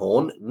unicorn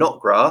horn,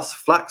 knotgrass,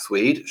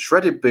 flaxweed,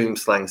 shredded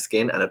boomslang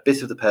skin, and a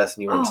bit of the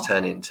person you want to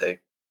turn into.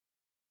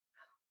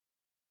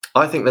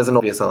 I think there's an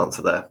obvious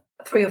answer there.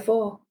 3 or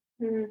 4.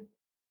 I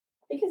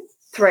think it's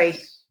 3.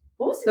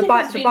 What was the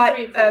difference between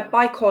 3 and 4?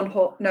 Bicorn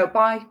horn. No,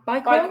 bicorn?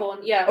 Bicorn,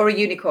 yeah. Or a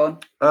unicorn.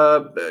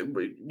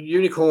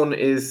 Unicorn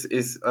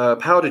is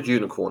powdered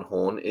unicorn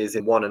horn is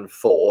in 1 and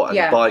 4, and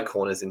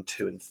bicorn is in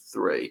 2 and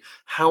 3.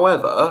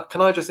 However,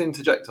 can I just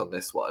interject on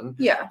this one?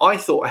 Yeah. I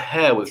thought a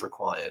hair was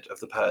required of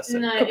the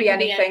person. No, could be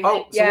anything.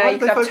 Oh, so yeah, why you did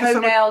could they have focus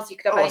toenails, you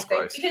could have that's anything.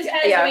 gross. Because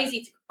hair is so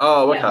easy to...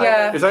 Oh, okay.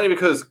 Yeah. It's only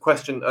because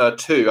question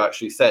 2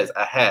 actually says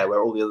a hair,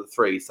 where all the other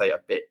 3 say a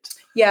bit.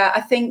 Yeah, I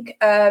think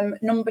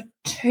number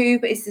 2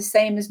 is the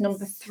same as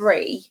number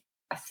 3,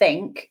 I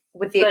think,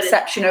 with the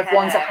exception of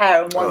one's a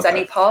hair and one's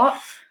any part.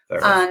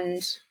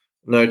 And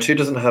no, 2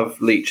 doesn't have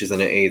leeches in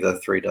it either.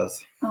 3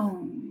 does.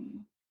 Oh,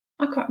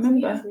 I can't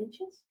remember.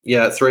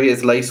 Yeah, 3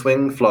 is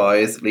lacewing,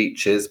 flies,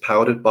 leeches,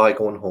 powdered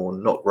bicorn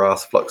horn,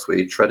 knotgrass,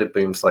 fluxweed, shredded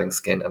boomslang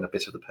skin, and a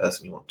bit of the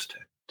person you want to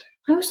turn into.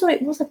 I always thought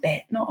it was a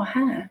bit, not a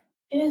hair.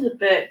 It is a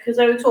bit, because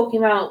they were talking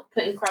about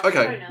putting crab.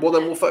 Okay, well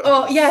then we'll focus.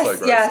 Oh,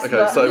 yes, yes.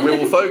 Okay, so we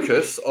will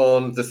focus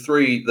on the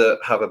 3 that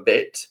have a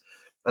bit,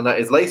 and that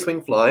is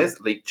lacewing flies,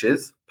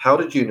 leeches,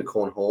 powdered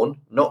unicorn horn,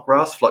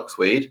 knotgrass,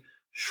 fluxweed,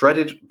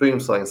 shredded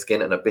boomslang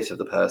skin, and a bit of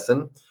the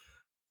person.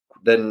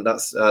 then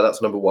that's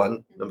number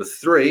 1. Number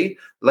 3,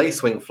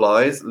 lacewing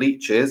flies,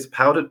 leeches,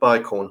 powdered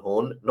bicorn,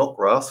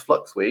 knotgrass,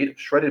 fluxweed,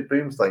 shredded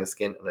boomslang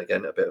skin, and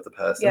again a bit of the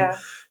person. Yeah.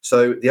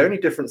 So the only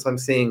difference I'm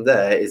seeing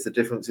there is the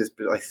differences,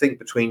 I think,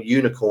 between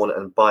unicorn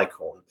and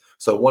bicorn.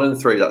 So 1 and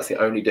 3, that's the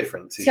only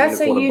difference. Is See, I'd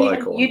say unicorn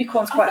and bicorn.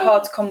 unicorn's quite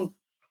hard to come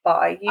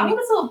by. I would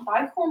have thought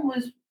bicorn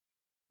was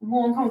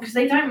more uncommon because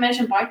they don't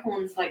mention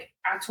bicorns like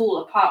at all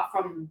apart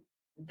from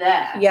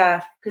there.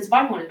 Yeah. Because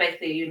bicorn is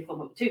basically a unicorn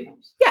with 2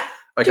 horns. Yeah.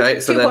 Okay,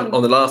 so then horns.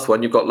 on the last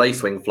one, you've got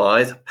lacewing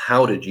flies,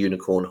 powdered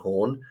unicorn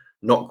horn,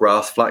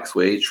 knotgrass,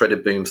 flaxweed,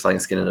 shredded boomslang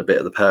skin, and a bit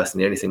of the person.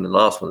 The only thing the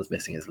last one is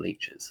missing is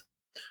leeches.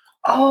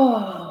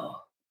 Oh.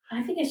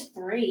 I think it's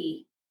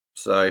 3.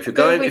 So if you're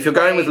Go going with if you're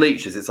going with three.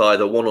 leeches, it's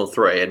either 1 or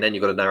 3, and then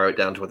you've got to narrow it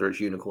down to whether it's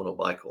unicorn or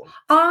bicorn.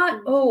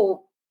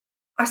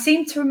 I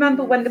seem to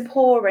remember when they're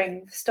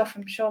pouring the stuff.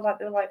 I'm sure like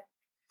they're like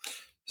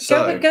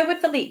So go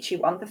with the lychee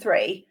one, the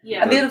 3.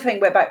 Yeah. And the other thing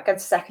we're about to go to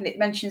second, it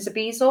mentions a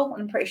bezel.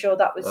 I'm pretty sure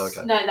that was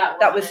Okay. No,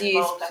 That was wasn't used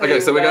involved. to- okay,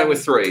 so we're going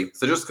with 3.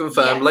 So just to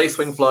confirm, Yes.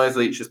 lacewing flies,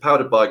 leeches,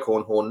 powdered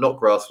bicorn horn,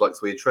 knotgrass,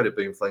 fluxweed, shredded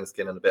boomslang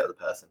skin, and a bit of the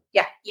person.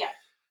 Yeah. Yeah.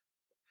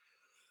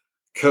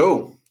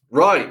 Cool.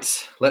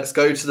 Right, let's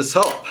go to the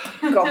top.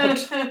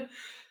 God.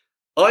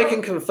 I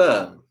can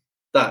confirm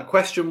that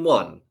question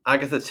 1,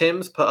 Agatha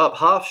Timms put up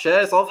half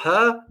shares of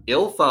her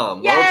Ill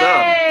Farm. Well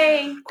done.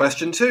 Yay!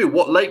 Question 2,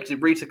 what lake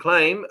did Rita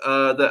claim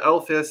that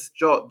Alpheus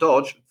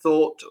Dodge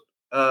thought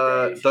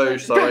Doge,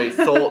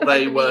 thought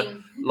they were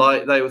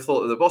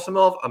thought at the bottom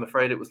of? I'm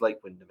afraid it was Lake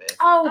Windermere.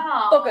 Oh,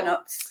 Oh. bugger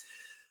nuts.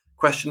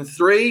 Question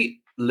 3,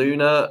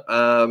 Luna,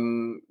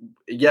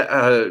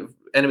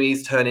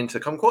 enemies turn into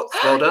kumquats.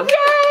 Well done.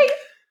 Yay!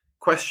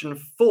 Question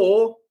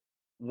 4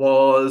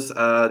 was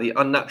the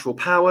unnatural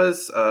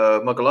powers,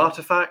 Muggle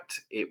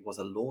artifact. It was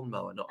a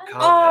lawnmower, not a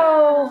carpet.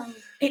 Oh,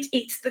 it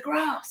eats the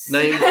grass.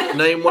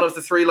 Name one of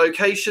the 3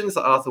 locations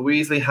that Arthur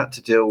Weasley had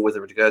to deal with a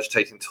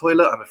regurgitating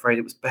toilet. I'm afraid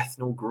it was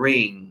Bethnal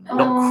Green,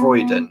 not Oh.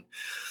 Croydon.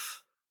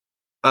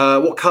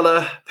 What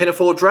colour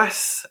pinafore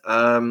dress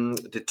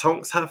did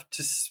Tonks have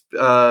to?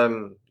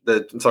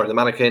 The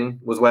mannequin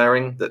was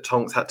wearing that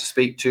Tonks had to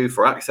speak to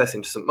for access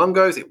into St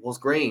Mungo's. It was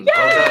green.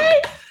 Well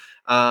Yay! done.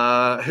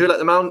 Who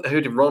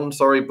did Ron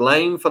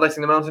blame for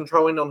letting the mountain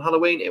troll in on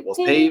Halloween? It was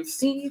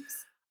Peeves.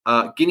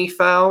 Guinea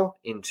fowl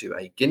into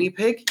a guinea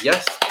pig.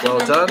 Yes, well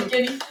done.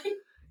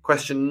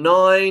 Question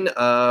 9.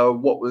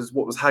 What was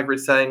Hagrid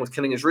saying was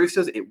killing his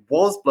roosters? It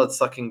was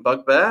blood-sucking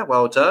bugbear.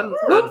 Well done.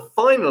 And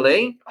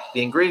finally,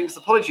 the ingredients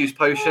of the Polyjuice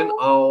potion.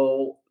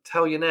 I'll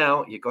tell you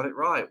now. You got it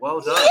right.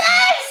 Well done.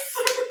 Yes!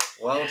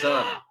 Well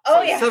done. Oh,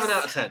 So yes. 7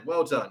 out of 10.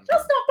 Well done.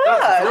 That's not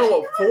bad. You know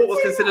what? For what was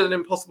considered an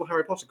impossible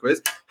Harry Potter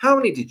quiz, how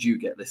many did you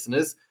get,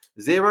 listeners?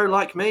 0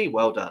 like me.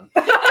 Well done.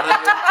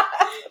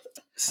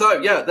 So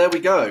yeah, there we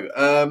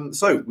go.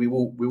 So we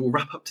will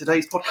wrap up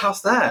today's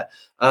podcast there.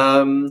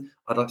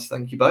 I'd like to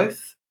thank you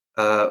both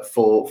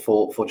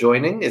for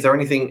joining. Is there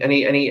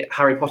any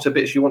Harry Potter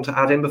bits you want to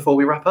add in before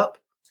we wrap up?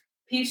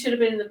 Peeves should have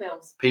been in the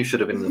films. Peeves should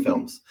have been in the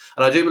films,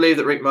 and I do believe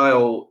that Rick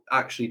Mayall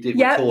actually did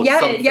record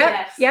something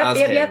as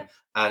him,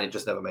 and it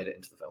just never made it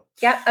into the film.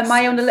 Yeah, and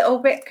my own a little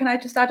bit, can I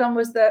just add on,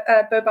 was that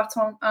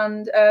Beauxbaton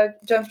and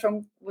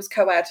Jonestrong was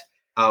co-ed.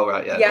 Oh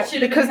right, yeah. Yeah,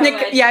 Should have because been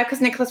co-ed. because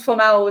Nicholas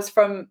Flamel was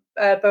from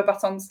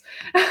Beauxbatons.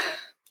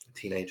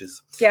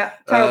 Teenagers. Yeah,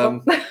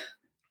 terrible.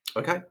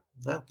 Okay.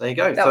 Yeah, there you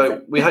go. That was So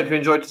it. we hope you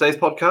enjoyed today's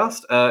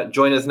podcast.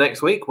 Join us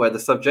next week where the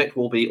subject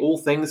will be all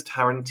things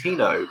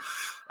Tarantino.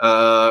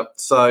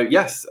 So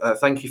yes,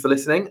 thank you for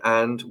listening,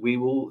 and we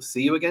will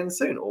see you again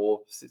soon,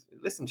 or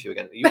listen to you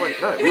again. You won't,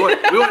 no, we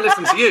won't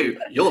listen to you.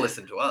 You'll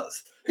listen to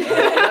us.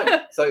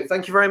 So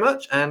thank you very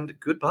much, and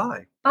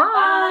goodbye.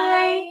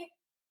 Bye.